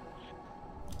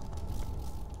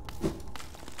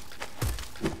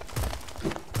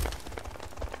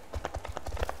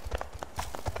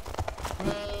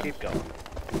 Keep going.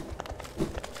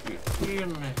 Here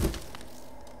now.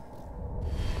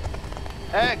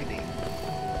 Agony.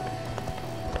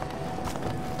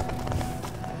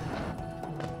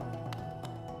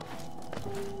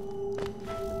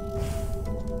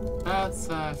 That's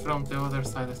from the other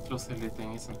side exclusively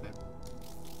thing, isn't it?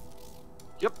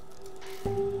 Yep.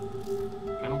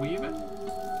 Can we even?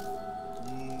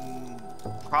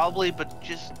 Probably, but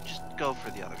just go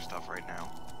for the other stuff right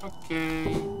now.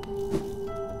 Okay.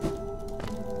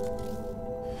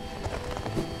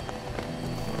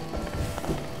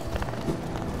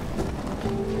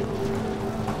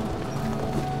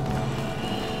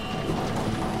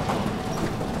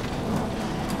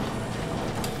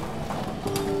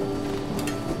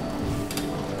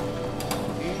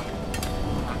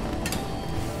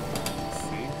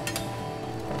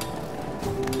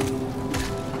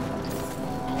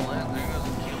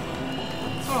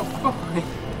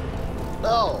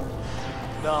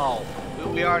 No.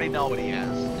 We already know what he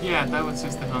has. Yeah, that was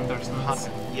just the hunter's notes.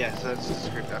 Yes, that's the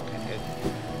script. Okay.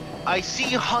 I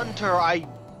see Hunter, I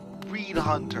read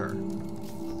Hunter.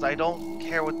 I don't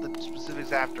care what the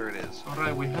specifics after it is.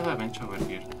 Alright, we had a bench over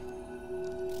here.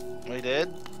 We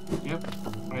did? Yep,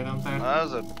 right on there.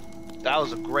 That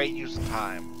was a great use of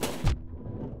time.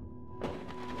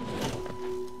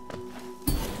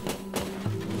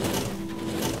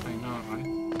 I know, right?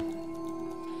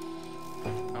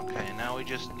 Okay, now we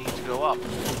just need to go up.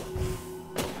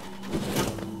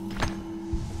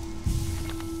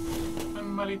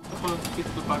 I'm a little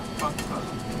bit back.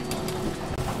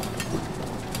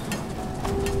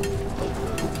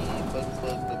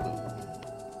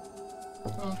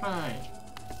 Alright.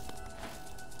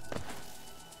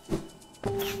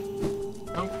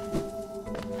 Nope.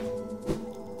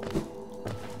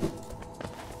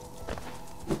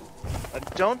 I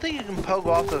don't think you can poke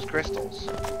off those crystals.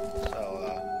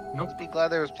 So, Nope. let's be glad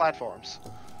there was platforms.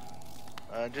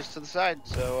 Just to the side,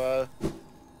 so,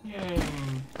 Yay. yeah.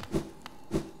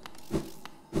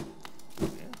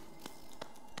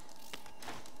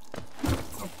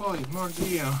 Oh boy, more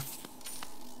gear.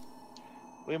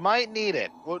 We might need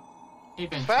it. What?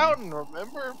 Eventually. Fountain,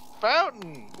 remember?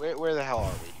 Fountain! Where the hell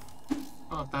are we?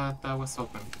 Oh, that was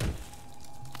open.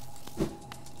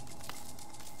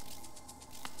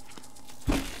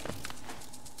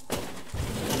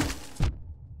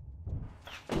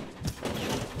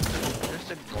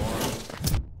 Just ignore him.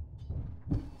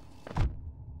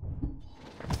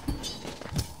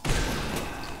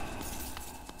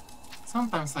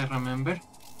 Sometimes I remember.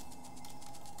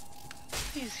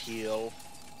 Please heal.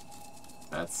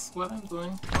 That's what I'm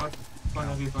doing. What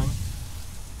are you doing?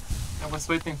 I was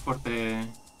waiting for the...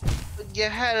 But you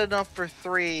had enough for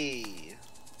 3.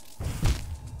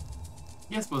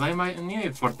 Yes, but I might need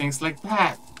it for things like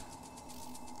that.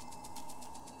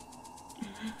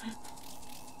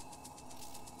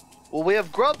 Well, we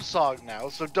have Grub Song now,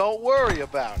 so don't worry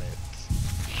about it.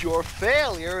 Your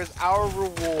failure is our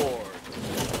reward.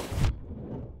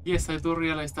 Yes, I do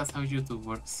realize that's how YouTube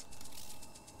works.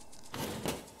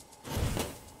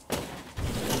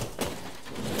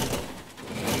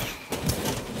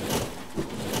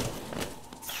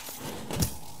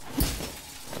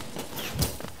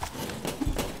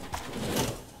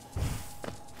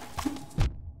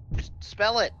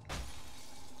 spell it.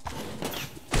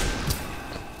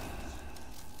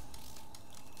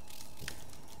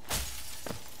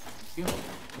 Yeah.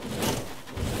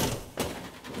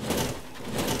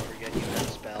 Forget you had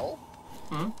spell.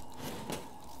 Hmm?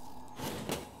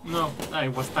 No, I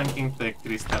was thanking the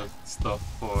crystal stuff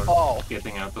for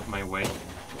getting out of my way.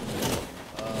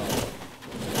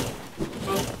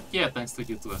 But yeah, thanks to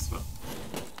you too as well.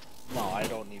 No, I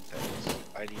don't need things.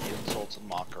 I need insults and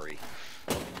mockery.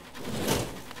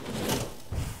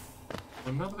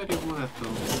 I'm not very good at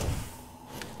those.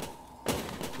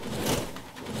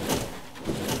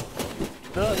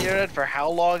 You've been on the internet for how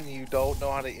long and you don't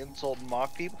know how to insult and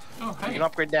mock people? Oh, hey. You can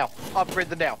upgrade now. Upgrade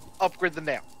them now. Upgrade them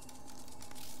now.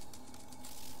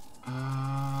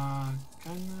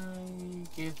 Can I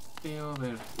get the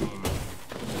other thing?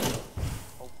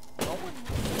 Oh, no one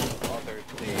needs the other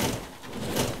thing.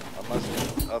 Unless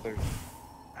the other...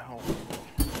 Oh.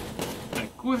 I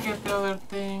could get the other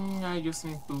thing, I just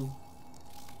need to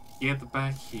get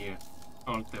back here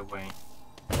all the way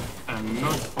and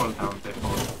not fall down the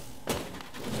hole.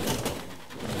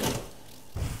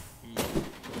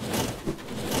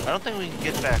 I don't think we can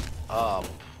get back up.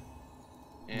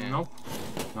 Yeah. Nope.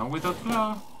 Not without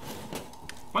claw.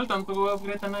 Well done to go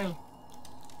upgrade an nail.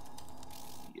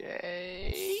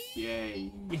 Yay!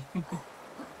 Yay!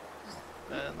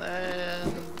 And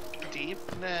then deep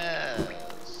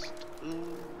nest.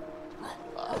 Ooh.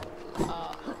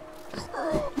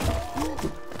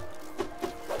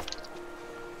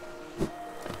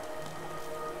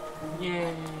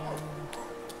 Yay!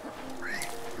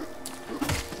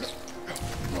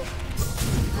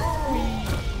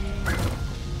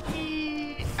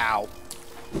 Ow.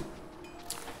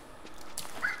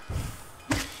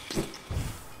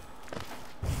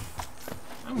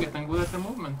 I'm getting good at the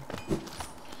movement.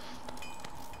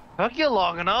 Took you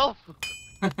long enough.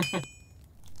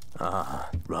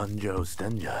 Ranjo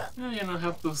Stenja. Yeah, you don't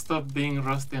have to stop being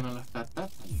rusty and all of that.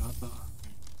 That's a lot of...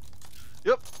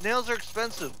 Yep, nails are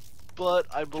expensive, but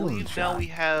I believe now we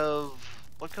have...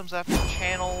 What comes after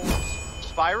channel?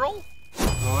 Spiral?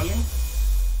 Rolling?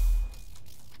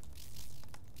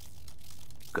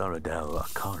 Garadel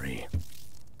Akari.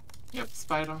 Yep,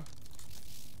 spiral.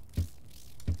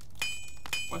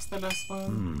 What's the last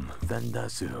one?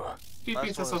 Vendasu. 3 Last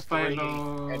pieces one of is 3,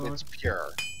 pylon. and it's pure.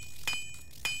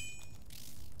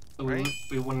 So right?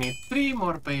 we will need 3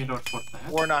 more payload for that.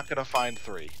 We're not gonna find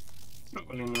 3.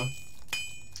 Probably not.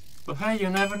 But hey, you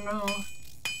never know.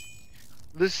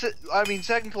 This, I mean,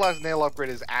 second to last nail upgrade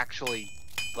is actually,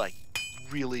 like,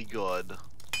 really good.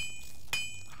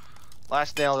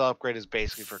 Last nail upgrade is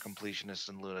basically for completionists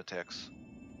and lunatics.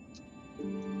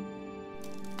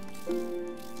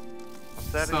 What's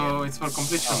that So again? it's for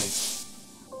completionists.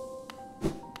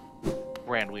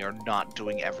 Rand, we are not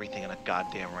doing everything in a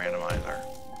goddamn randomizer.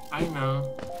 I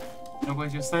know. And when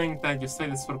you're saying that, you say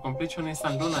it's for completionists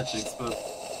and lunatics, but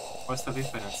what's the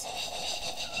difference?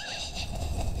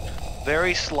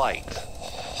 Very slight.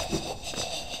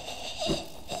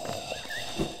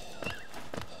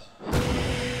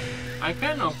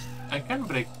 I can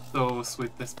break those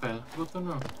with the spell. Good to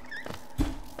know.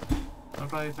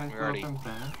 Alright, I can open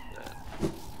that.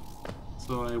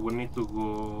 So I will need to go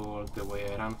all the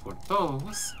way around for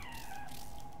those.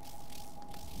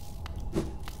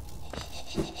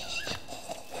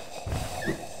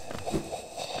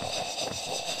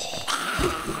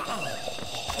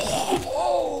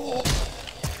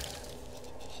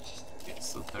 Okay,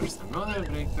 so there's another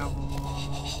breakable.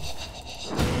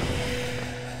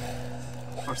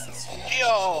 Of course, that's here.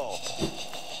 Yo!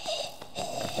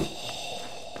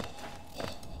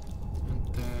 And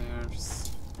there's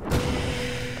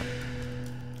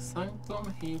Sanctum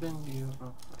Hidden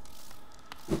Europe.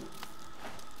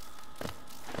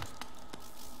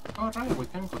 Alright, we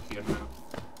can go here now.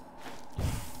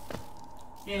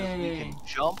 Because we Yay! can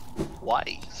jump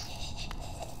twice.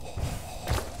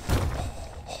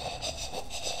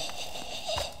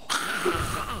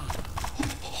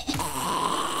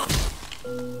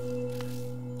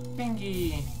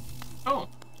 Thingy! Oh! Hey,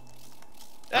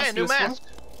 That's new useful. mask!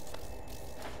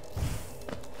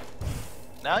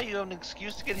 Now you have an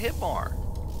excuse to get hit more.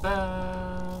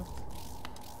 That.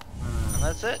 And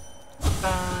that's it.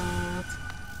 That.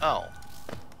 Oh.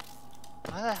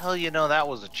 How the hell you know that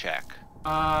was a check?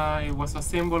 It was a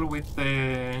symbol with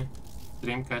the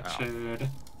Dreamcatcher.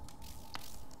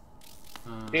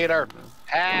 Peter!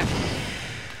 Hacks!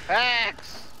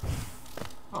 Hacks!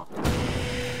 Oh.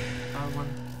 That one.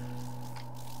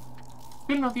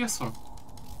 Still not useful.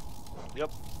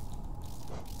 Yep.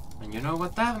 And you know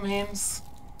what that means?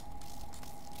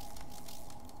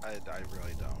 I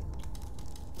really don't.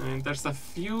 I mean, there's a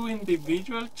few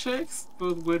individual checks,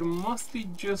 but we're mostly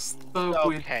just stuck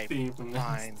with Okay, deepness.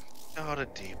 fine. Go to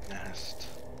deep nest.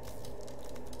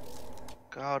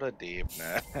 Go to deep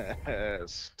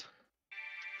nest.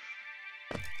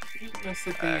 Deepness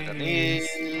it Agony.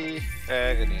 is.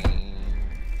 Agony.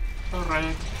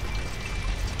 Correct.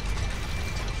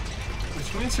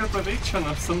 Which means your prediction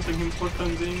of something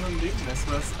important being on deepness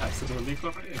was absolutely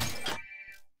correct.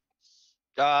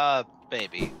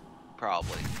 Maybe.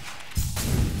 Probably.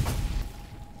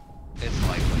 It's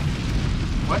likely.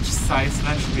 Watch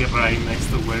Spinslash be right next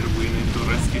to where we need to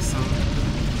rescue someone.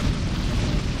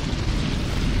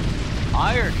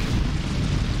 Irony.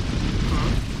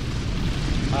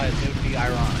 It would be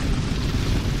ironic.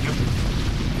 Yep.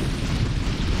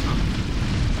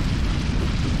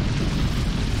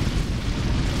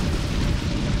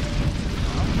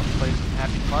 I'm gonna play some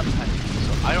Happy Fun Time,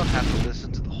 so I don't have to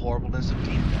listen to the horribleness of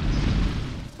Deep Nest.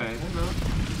 Fair enough.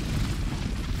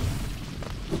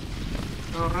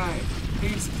 Alright,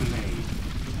 please play.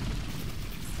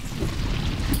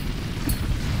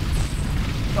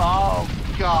 Oh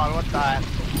god, what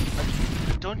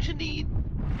the? Don't you need?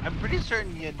 I'm pretty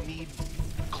certain you need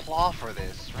claw for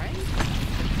this, right?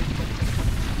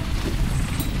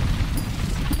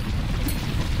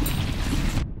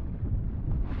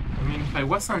 I mean, if I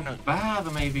wasn't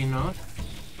bad, maybe not.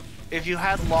 If you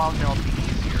had long nail, it'd be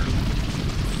easier.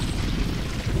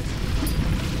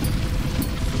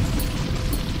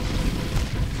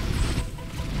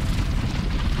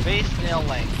 Base nail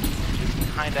length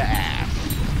is kinda ass.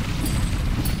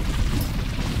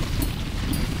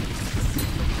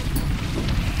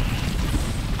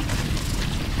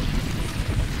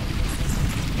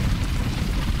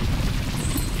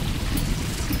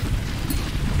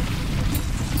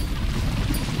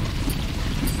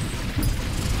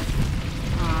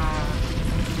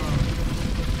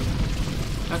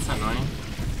 That's annoying.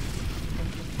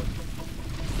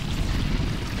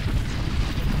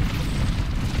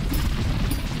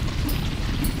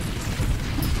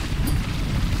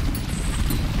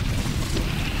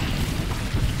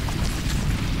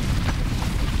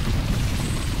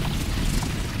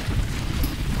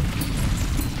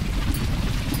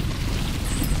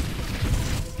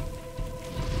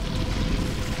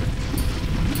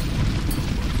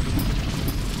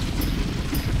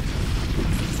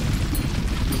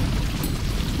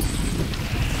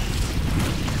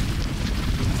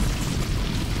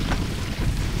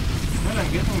 Well,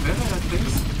 I'm getting better at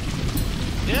this.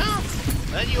 Yeah,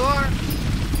 that you are.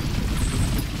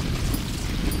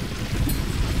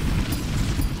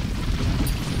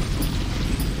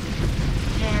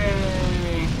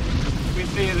 Yay! We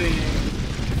did it!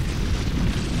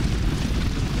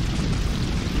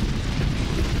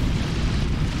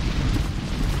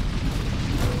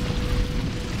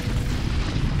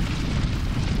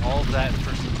 All of that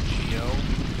for some Geo.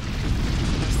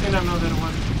 There's still another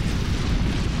one.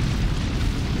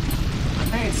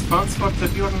 Okay, it's funds for the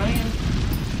pure nail.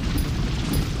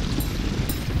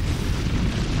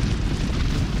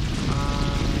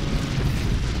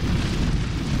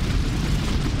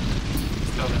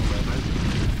 Still in there, right?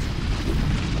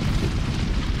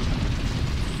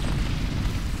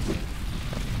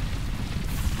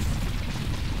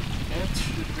 Edge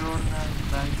journal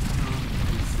light room.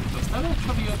 Does that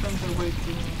actually open the way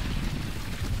to?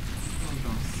 Hold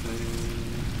on, say.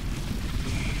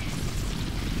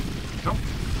 Nope.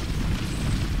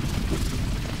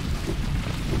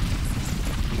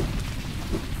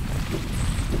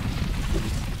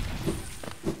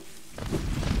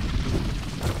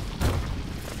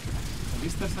 At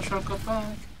least there's a shortcut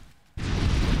back.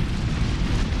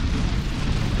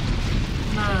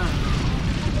 Nah.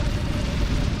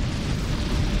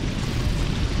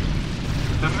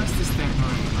 The rest is staying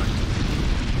going right.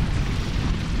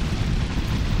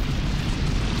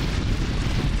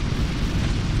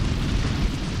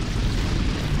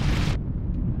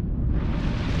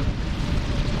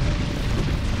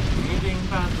 Meeting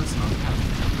that does not happen.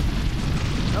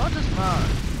 No, it does not.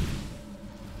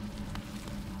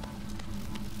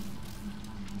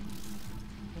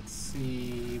 Let's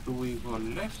see, do we go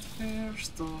left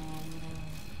first or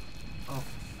up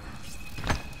first?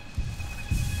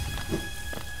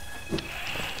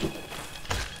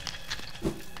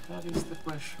 That is the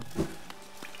question.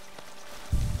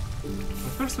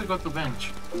 But first we go to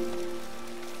bench.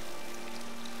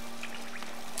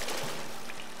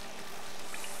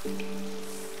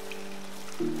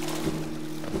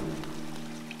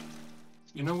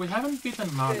 You know, we haven't beaten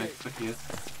Malek yet.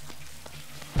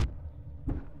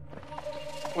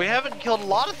 We haven't killed a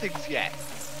lot of things yet.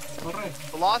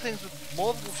 Correct. A lot of things with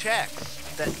multiple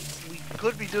checks that we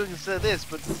could be doing instead of this,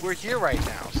 but we're here right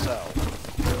now, so.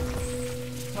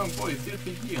 Oh boy, it's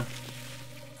dirty here.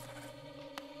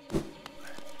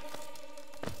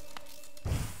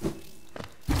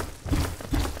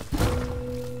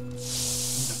 The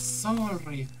soul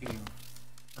refill.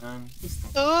 And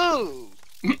piston. Ooh!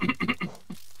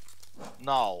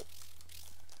 No.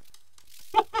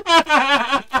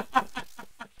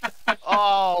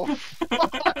 Oh,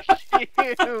 fuck you,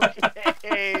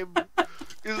 game.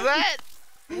 Is that?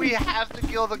 We have to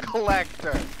kill the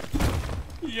collector.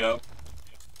 Yep,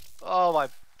 Oh my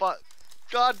fuck.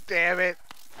 God damn it.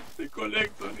 the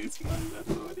collector is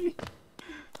mandatory.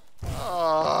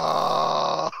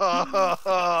 Oh.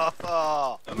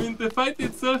 I mean, the fight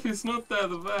itself is not that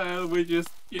bad, we just,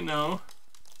 you know...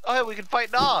 Oh, hey, we can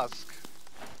fight Nosk.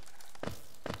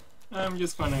 I'm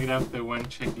just gonna grab the one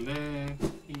check left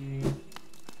here.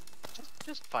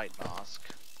 Just fight Nosk.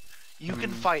 You can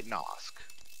fight Nosk.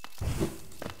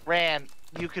 Ran,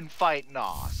 you can fight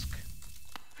Nosk.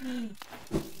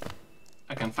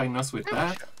 I can fight us with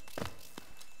that.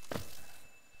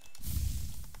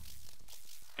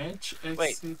 Edge exit.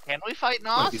 Wait, can we fight Wait,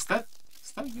 Nosk? is that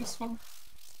useful?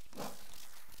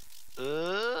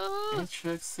 Edge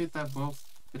exit above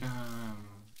drum.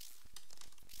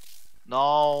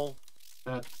 No.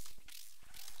 That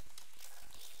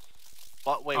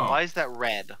But wait, Oh. why is that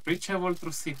red? reachable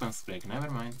through sequence break. Never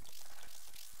mind.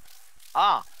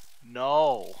 Ah,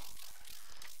 no.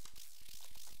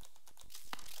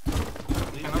 We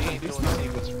Cannot ain't do this doing now.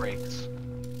 sequence breaks.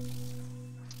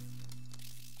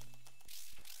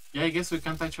 Yeah, I guess we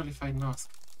can't actually fight Nos.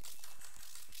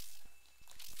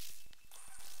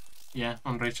 Yeah,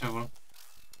 unreachable.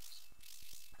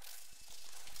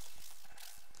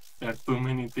 There are too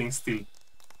many things still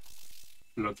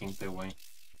blocking the way.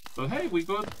 So hey, we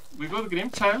got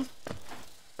Grimchild.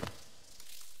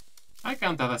 I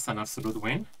count that as an absolute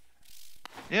win.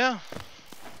 Yeah.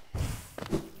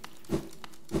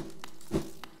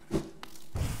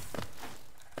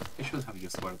 I should have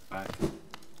used word back.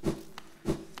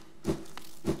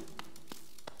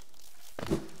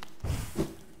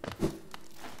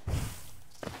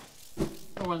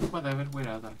 Oh well, whatever, we're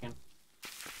out again.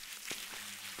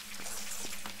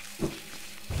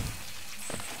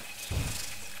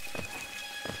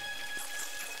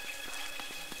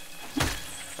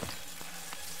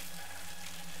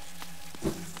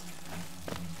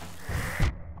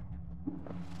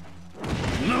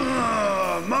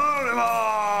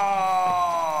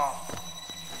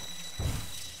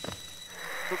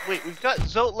 But wait, we've got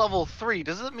Zote level 3.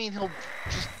 Does it mean he'll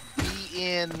just be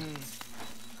in...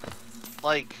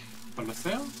 like...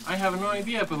 Colosseum? I have no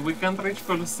idea, but we can't reach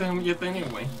Colosseum yet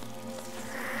anyway.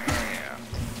 Yeah.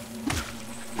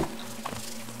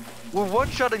 We're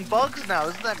one-shotting bugs now,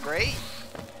 isn't that great?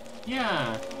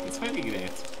 Yeah, it's very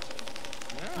great.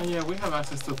 Oh yeah, we have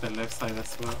access to the left side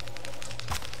as well.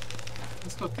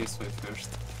 Let's go this way first.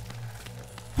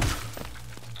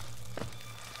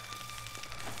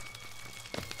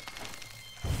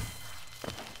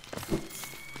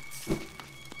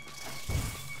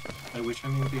 I wish I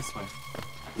mean this way.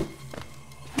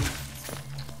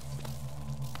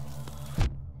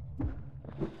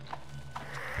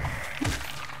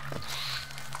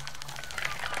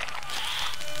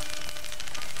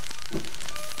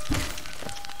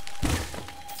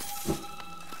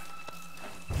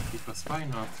 Because why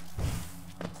not?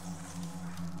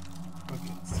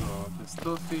 Okay, so the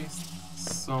stuff is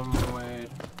somewhere.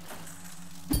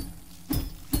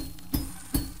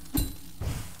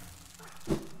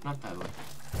 Not that way.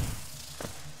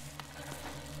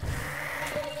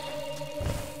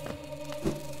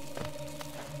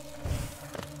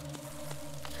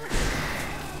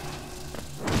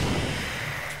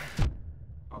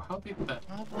 Oh, how did that?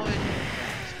 Oh boy, Deep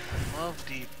Nest. I love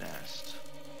Deep Nest.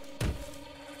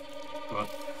 God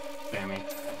damn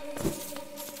it.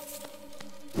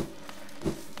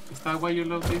 Is that why you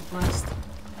love Deep Nest?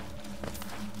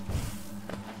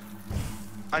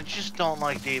 I just don't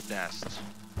like Deep Nest.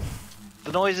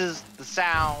 The noises, the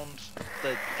sound,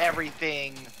 the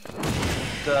everything,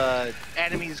 the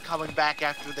enemies coming back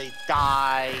after they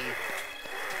die.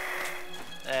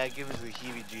 Give us the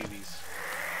heebie-jeebies.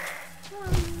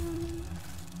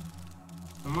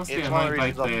 I'm mostly It's one of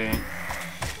annoyed the by reasons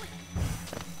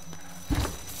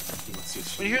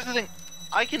the... But here's the thing,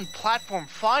 I can platform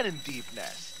fine in Deep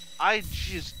Nest. I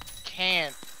just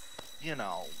can't, you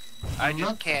know, I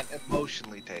just can't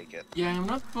emotionally take it. Yeah, I'm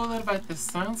not bothered by the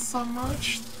sound so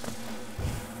much,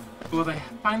 but I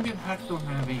find it hard to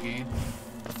navigate.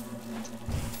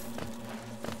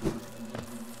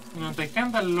 You know, they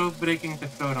kinda love breaking the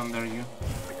floor under you.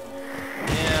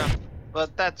 Yeah.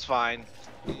 But that's fine.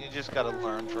 You just gotta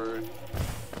learn for it.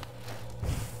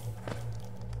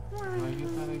 Do I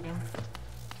get that again?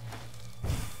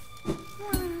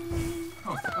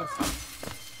 Oh, that's fine.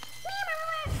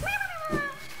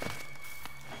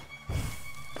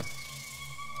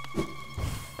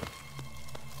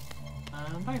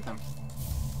 Item.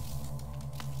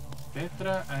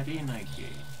 Petra Arena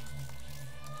Key.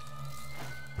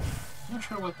 Not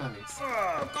sure what that is.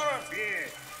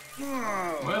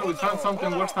 Well, we found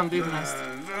something worse than Deep Nest.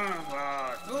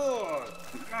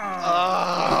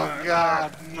 Oh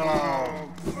god, no.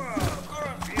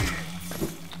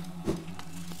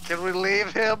 Can we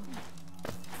leave him?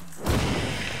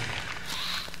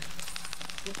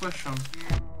 Good question.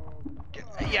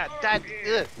 Yeah, that.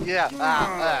 Yeah.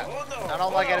 I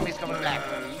don't like enemies coming back.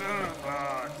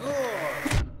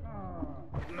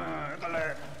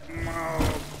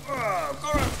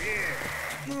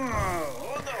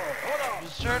 You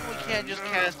certainly can't just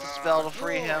cast a spell to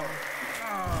free him.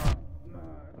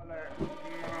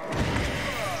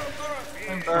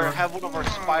 Or have one of our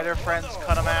spider friends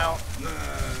cut him out.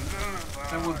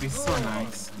 That would be so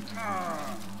nice.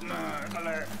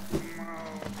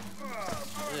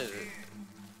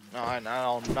 No, I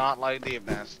do not like Deep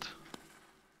Nest.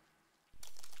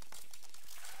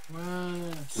 Well,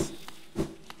 let's see.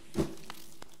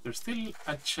 There's still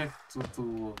a check to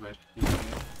do over here.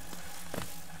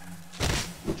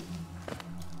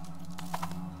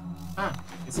 Ah,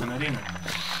 it's an arena.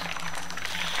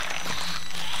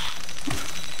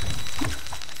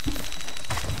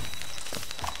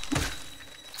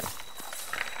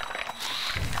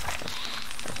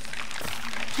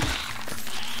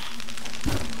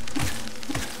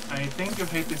 I think you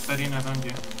hate this arena, don't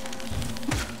you?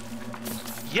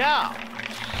 Yeah!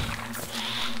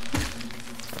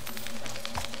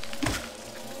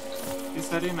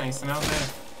 This arena is now there.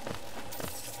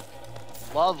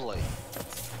 Lovely.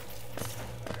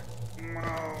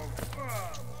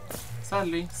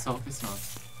 Sadly, so it's not.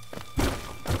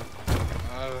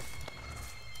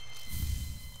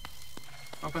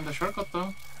 Open the shortcut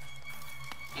though.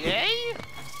 Yay?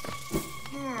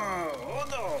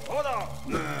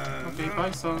 Okay,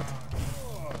 bye, so.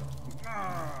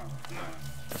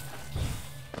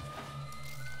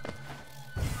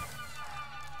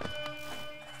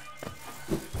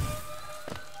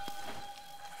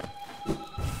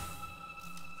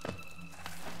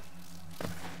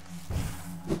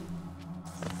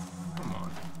 Come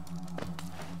on.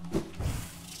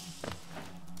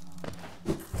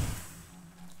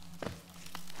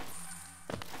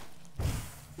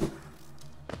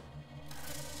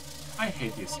 I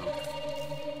hate you so.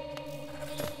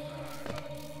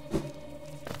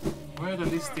 Well, at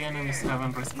least the enemies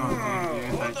haven't responded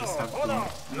yet. I just have to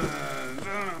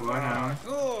go around.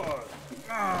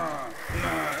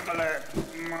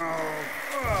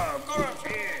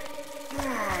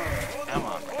 Come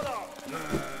on.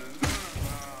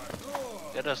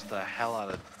 Get us the hell out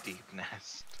of Deep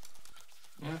Nest.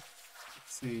 Yeah. Let's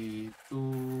see.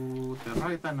 To the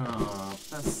right and up.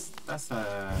 That's a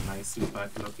nicely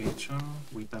back location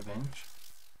with a bench.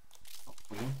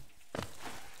 Hopefully.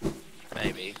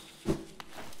 Maybe.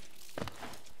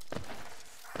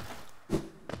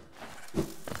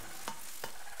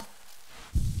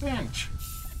 Bench.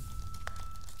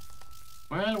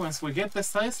 Well, once we get the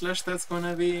Spinslash, that's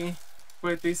gonna be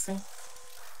quite easy.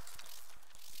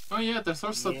 Oh yeah, there's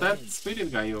also that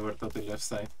spirit guy over to the left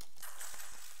side.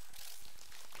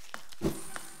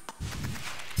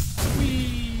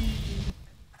 Whee!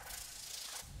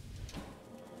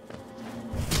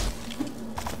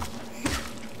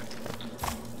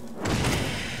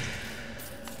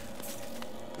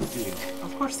 Geo.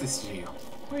 Of course it's Geo.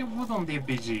 Why wouldn't it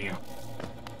be Geo?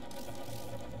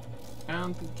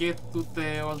 Can't get to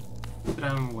the old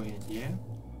tramway yet.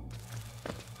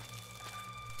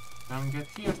 Can't get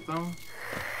here though.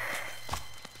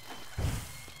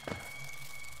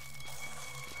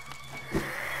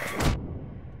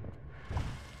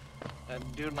 I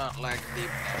do not like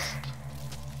Deep Nest.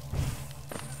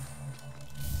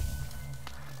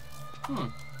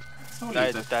 So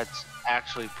That's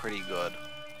actually pretty good.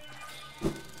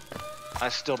 I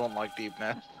still don't like Deep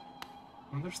Nest.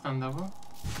 understandable.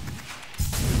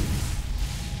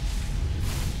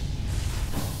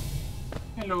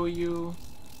 Hello, you.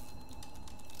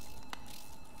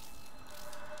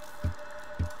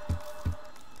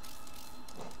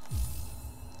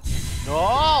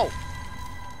 No!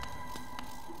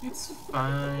 It's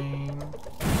fine.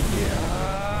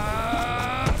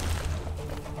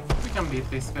 We can beat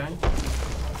this guy.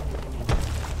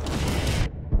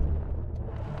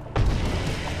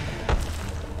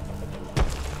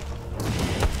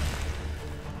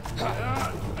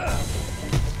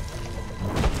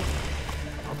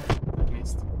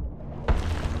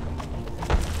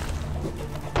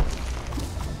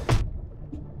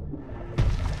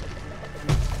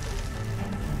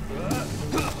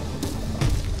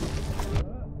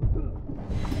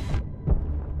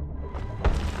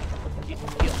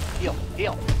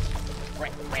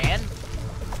 man.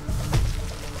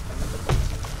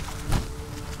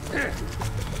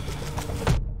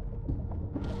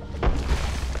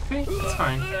 Okay, it's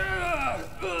fine.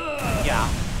 Yeah,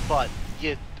 but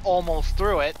you almost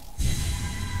threw it.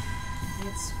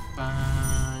 It's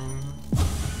fine.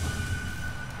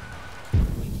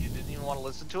 You didn't even want to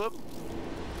listen to him?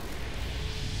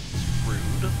 It's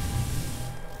rude.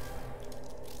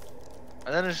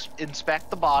 And then just inspect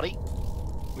the body.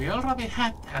 We already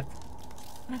had that.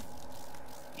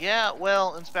 Yeah,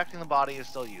 well, inspecting the body is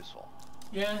still useful.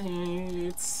 Yeah,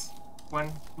 it's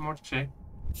one more check.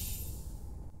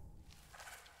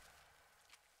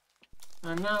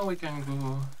 And now we can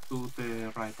go to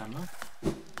the right and left.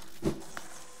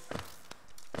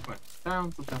 Well,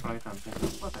 down to the right and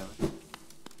left, whatever.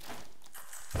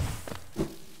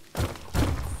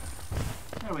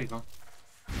 There we go.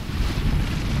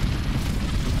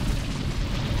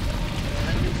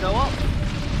 And you go up.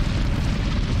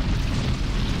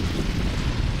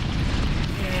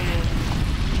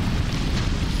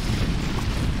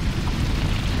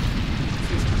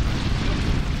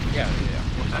 Yeah.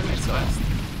 That makes fast.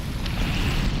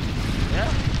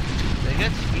 Yeah, they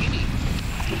get speedy.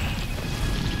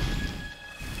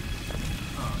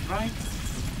 Alright.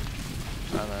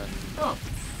 And then... Oh,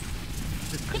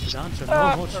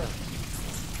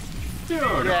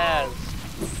 dude! Yes!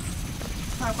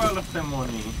 Have all of the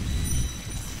money.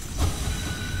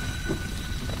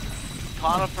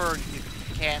 Conifer, you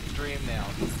can't dream now.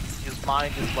 His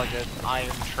mind is like an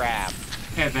iron trap.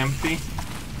 Head empty.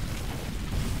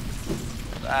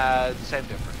 Same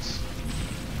difference.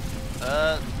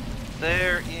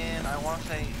 They're in, I want to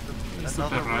say, It's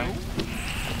another to the right. room?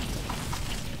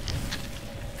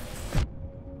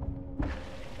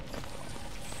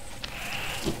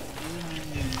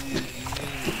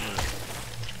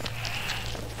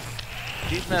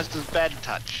 Deep Nest is bad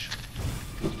touch.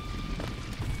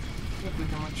 Yeah,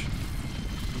 pretty much.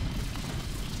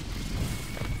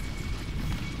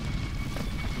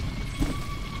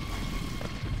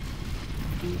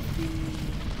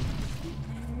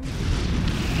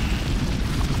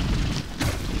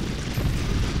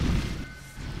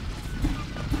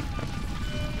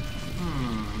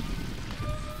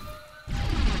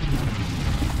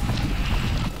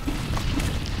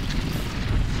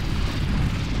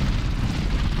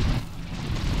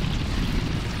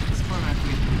 It's gonna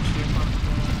be the chip of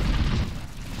the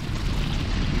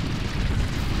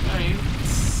lights.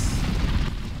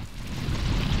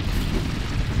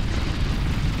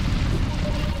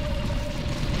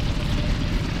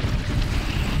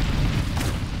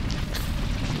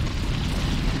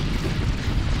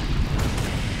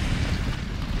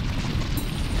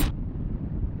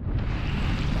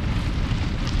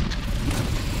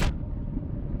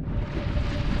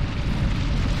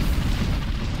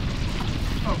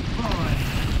 Oh boy.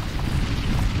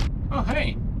 Oh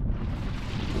hey.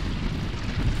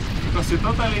 Because you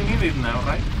totally need it now,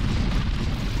 right?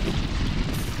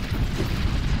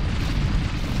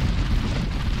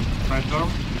 Right, Gorm?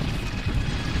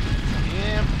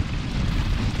 Yep.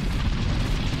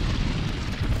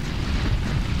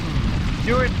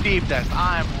 You're in Deep Nest.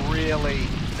 I'm really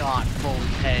not fully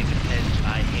paying attention.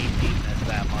 I hate Deep Nest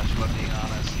that much, if I'm being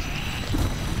honest.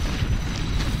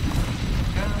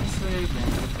 Can say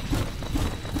that.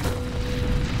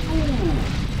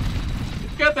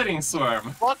 Ooh! Gathering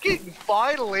Swarm! Fucking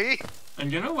finally!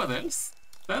 And you know what else?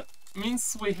 That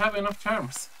means we have enough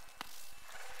charms.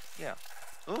 Yeah.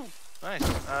 Ooh, nice.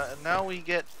 And now we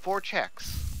get 4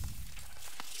 checks.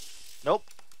 Nope.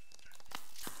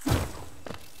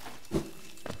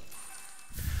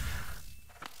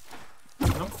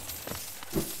 No?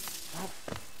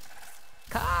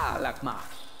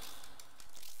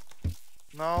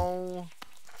 No.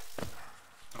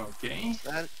 Okay. Is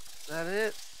that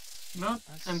it? Not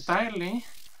entirely.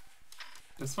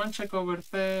 There's one check over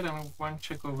there and one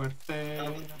check over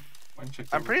there. One check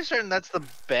I'm over pretty certain that's the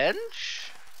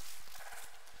bench?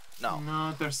 No.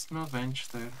 No, there's no bench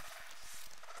there.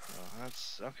 Oh,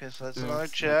 that's okay, so that's There's- another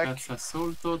check. That's a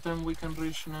soul totem we can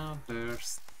reach now.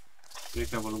 There's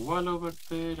breakable wall over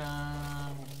there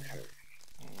and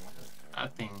I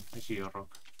think a georock.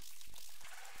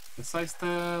 Besides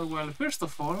that, well, first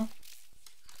of all,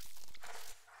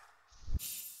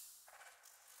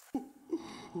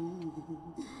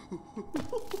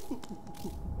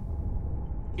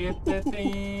 get the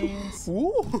things.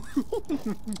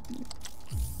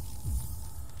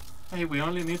 Hey, we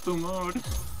only need 2 more.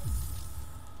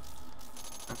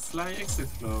 and Sly exit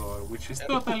floor, which is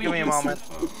totally Give me a moment.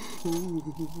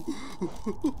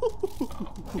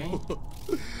 Okay.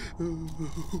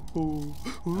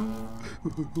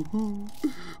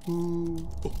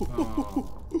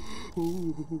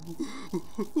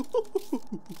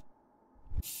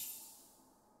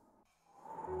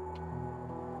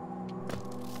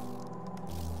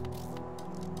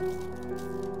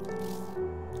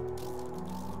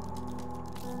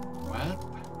 Well,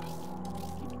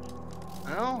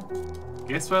 No.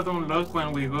 guess what unlocked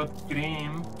when we got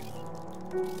Cream?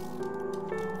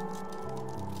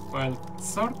 Well,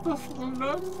 sort of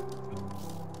unlocked.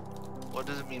 What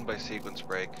does it mean by sequence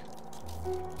break?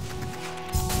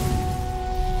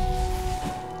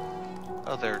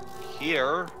 Oh, they're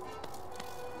here.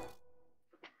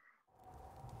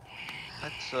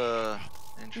 That's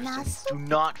interesting. Do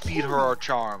not feed her our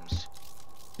charms.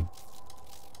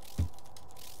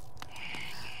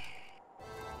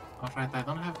 Alright, I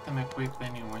don't have them equipped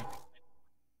anyway.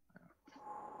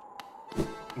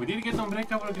 We did get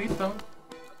Unbreakable Grip though.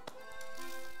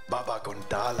 Baba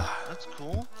Gondala. That's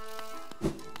cool.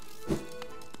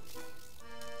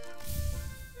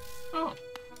 Oh,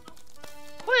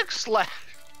 Quick slash.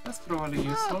 that's probably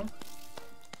useful.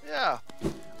 Yeah.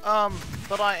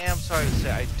 But I am sorry to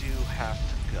say I do have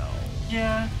to go.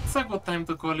 Yeah, it's a good time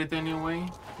to call it anyway.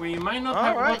 We might not All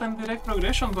have right. gotten direct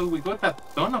progression, but we got a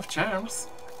ton of charms.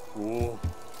 Cool.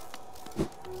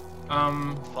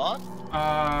 Fun?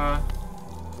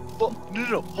 But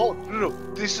no, hold, no.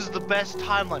 This is the best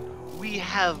timeline. We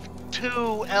have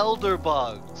 2 elder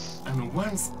bugs. and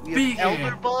one's We big. have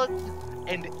elder bug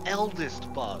and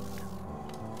eldest bug.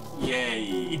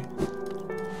 Yay!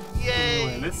 Yay!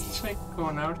 Anyway, let's check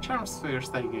on our charms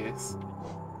first, I guess.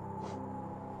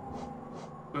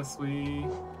 Because we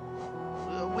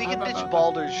We can ditch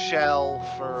Baldur's Shell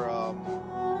for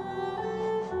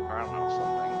I don't know,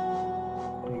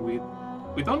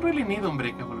 we don't really need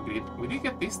Unbreakable Grip. We did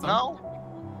get this something. one.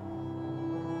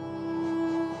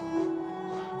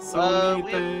 No? So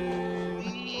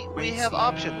We have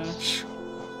options.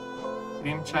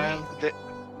 Green Child.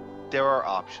 There are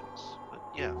options. But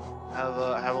yeah. Have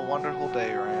a wonderful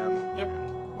day, Ryan. Yep.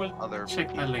 We'll Other check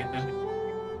that people. later.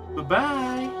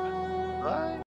 Goodbye. Bye.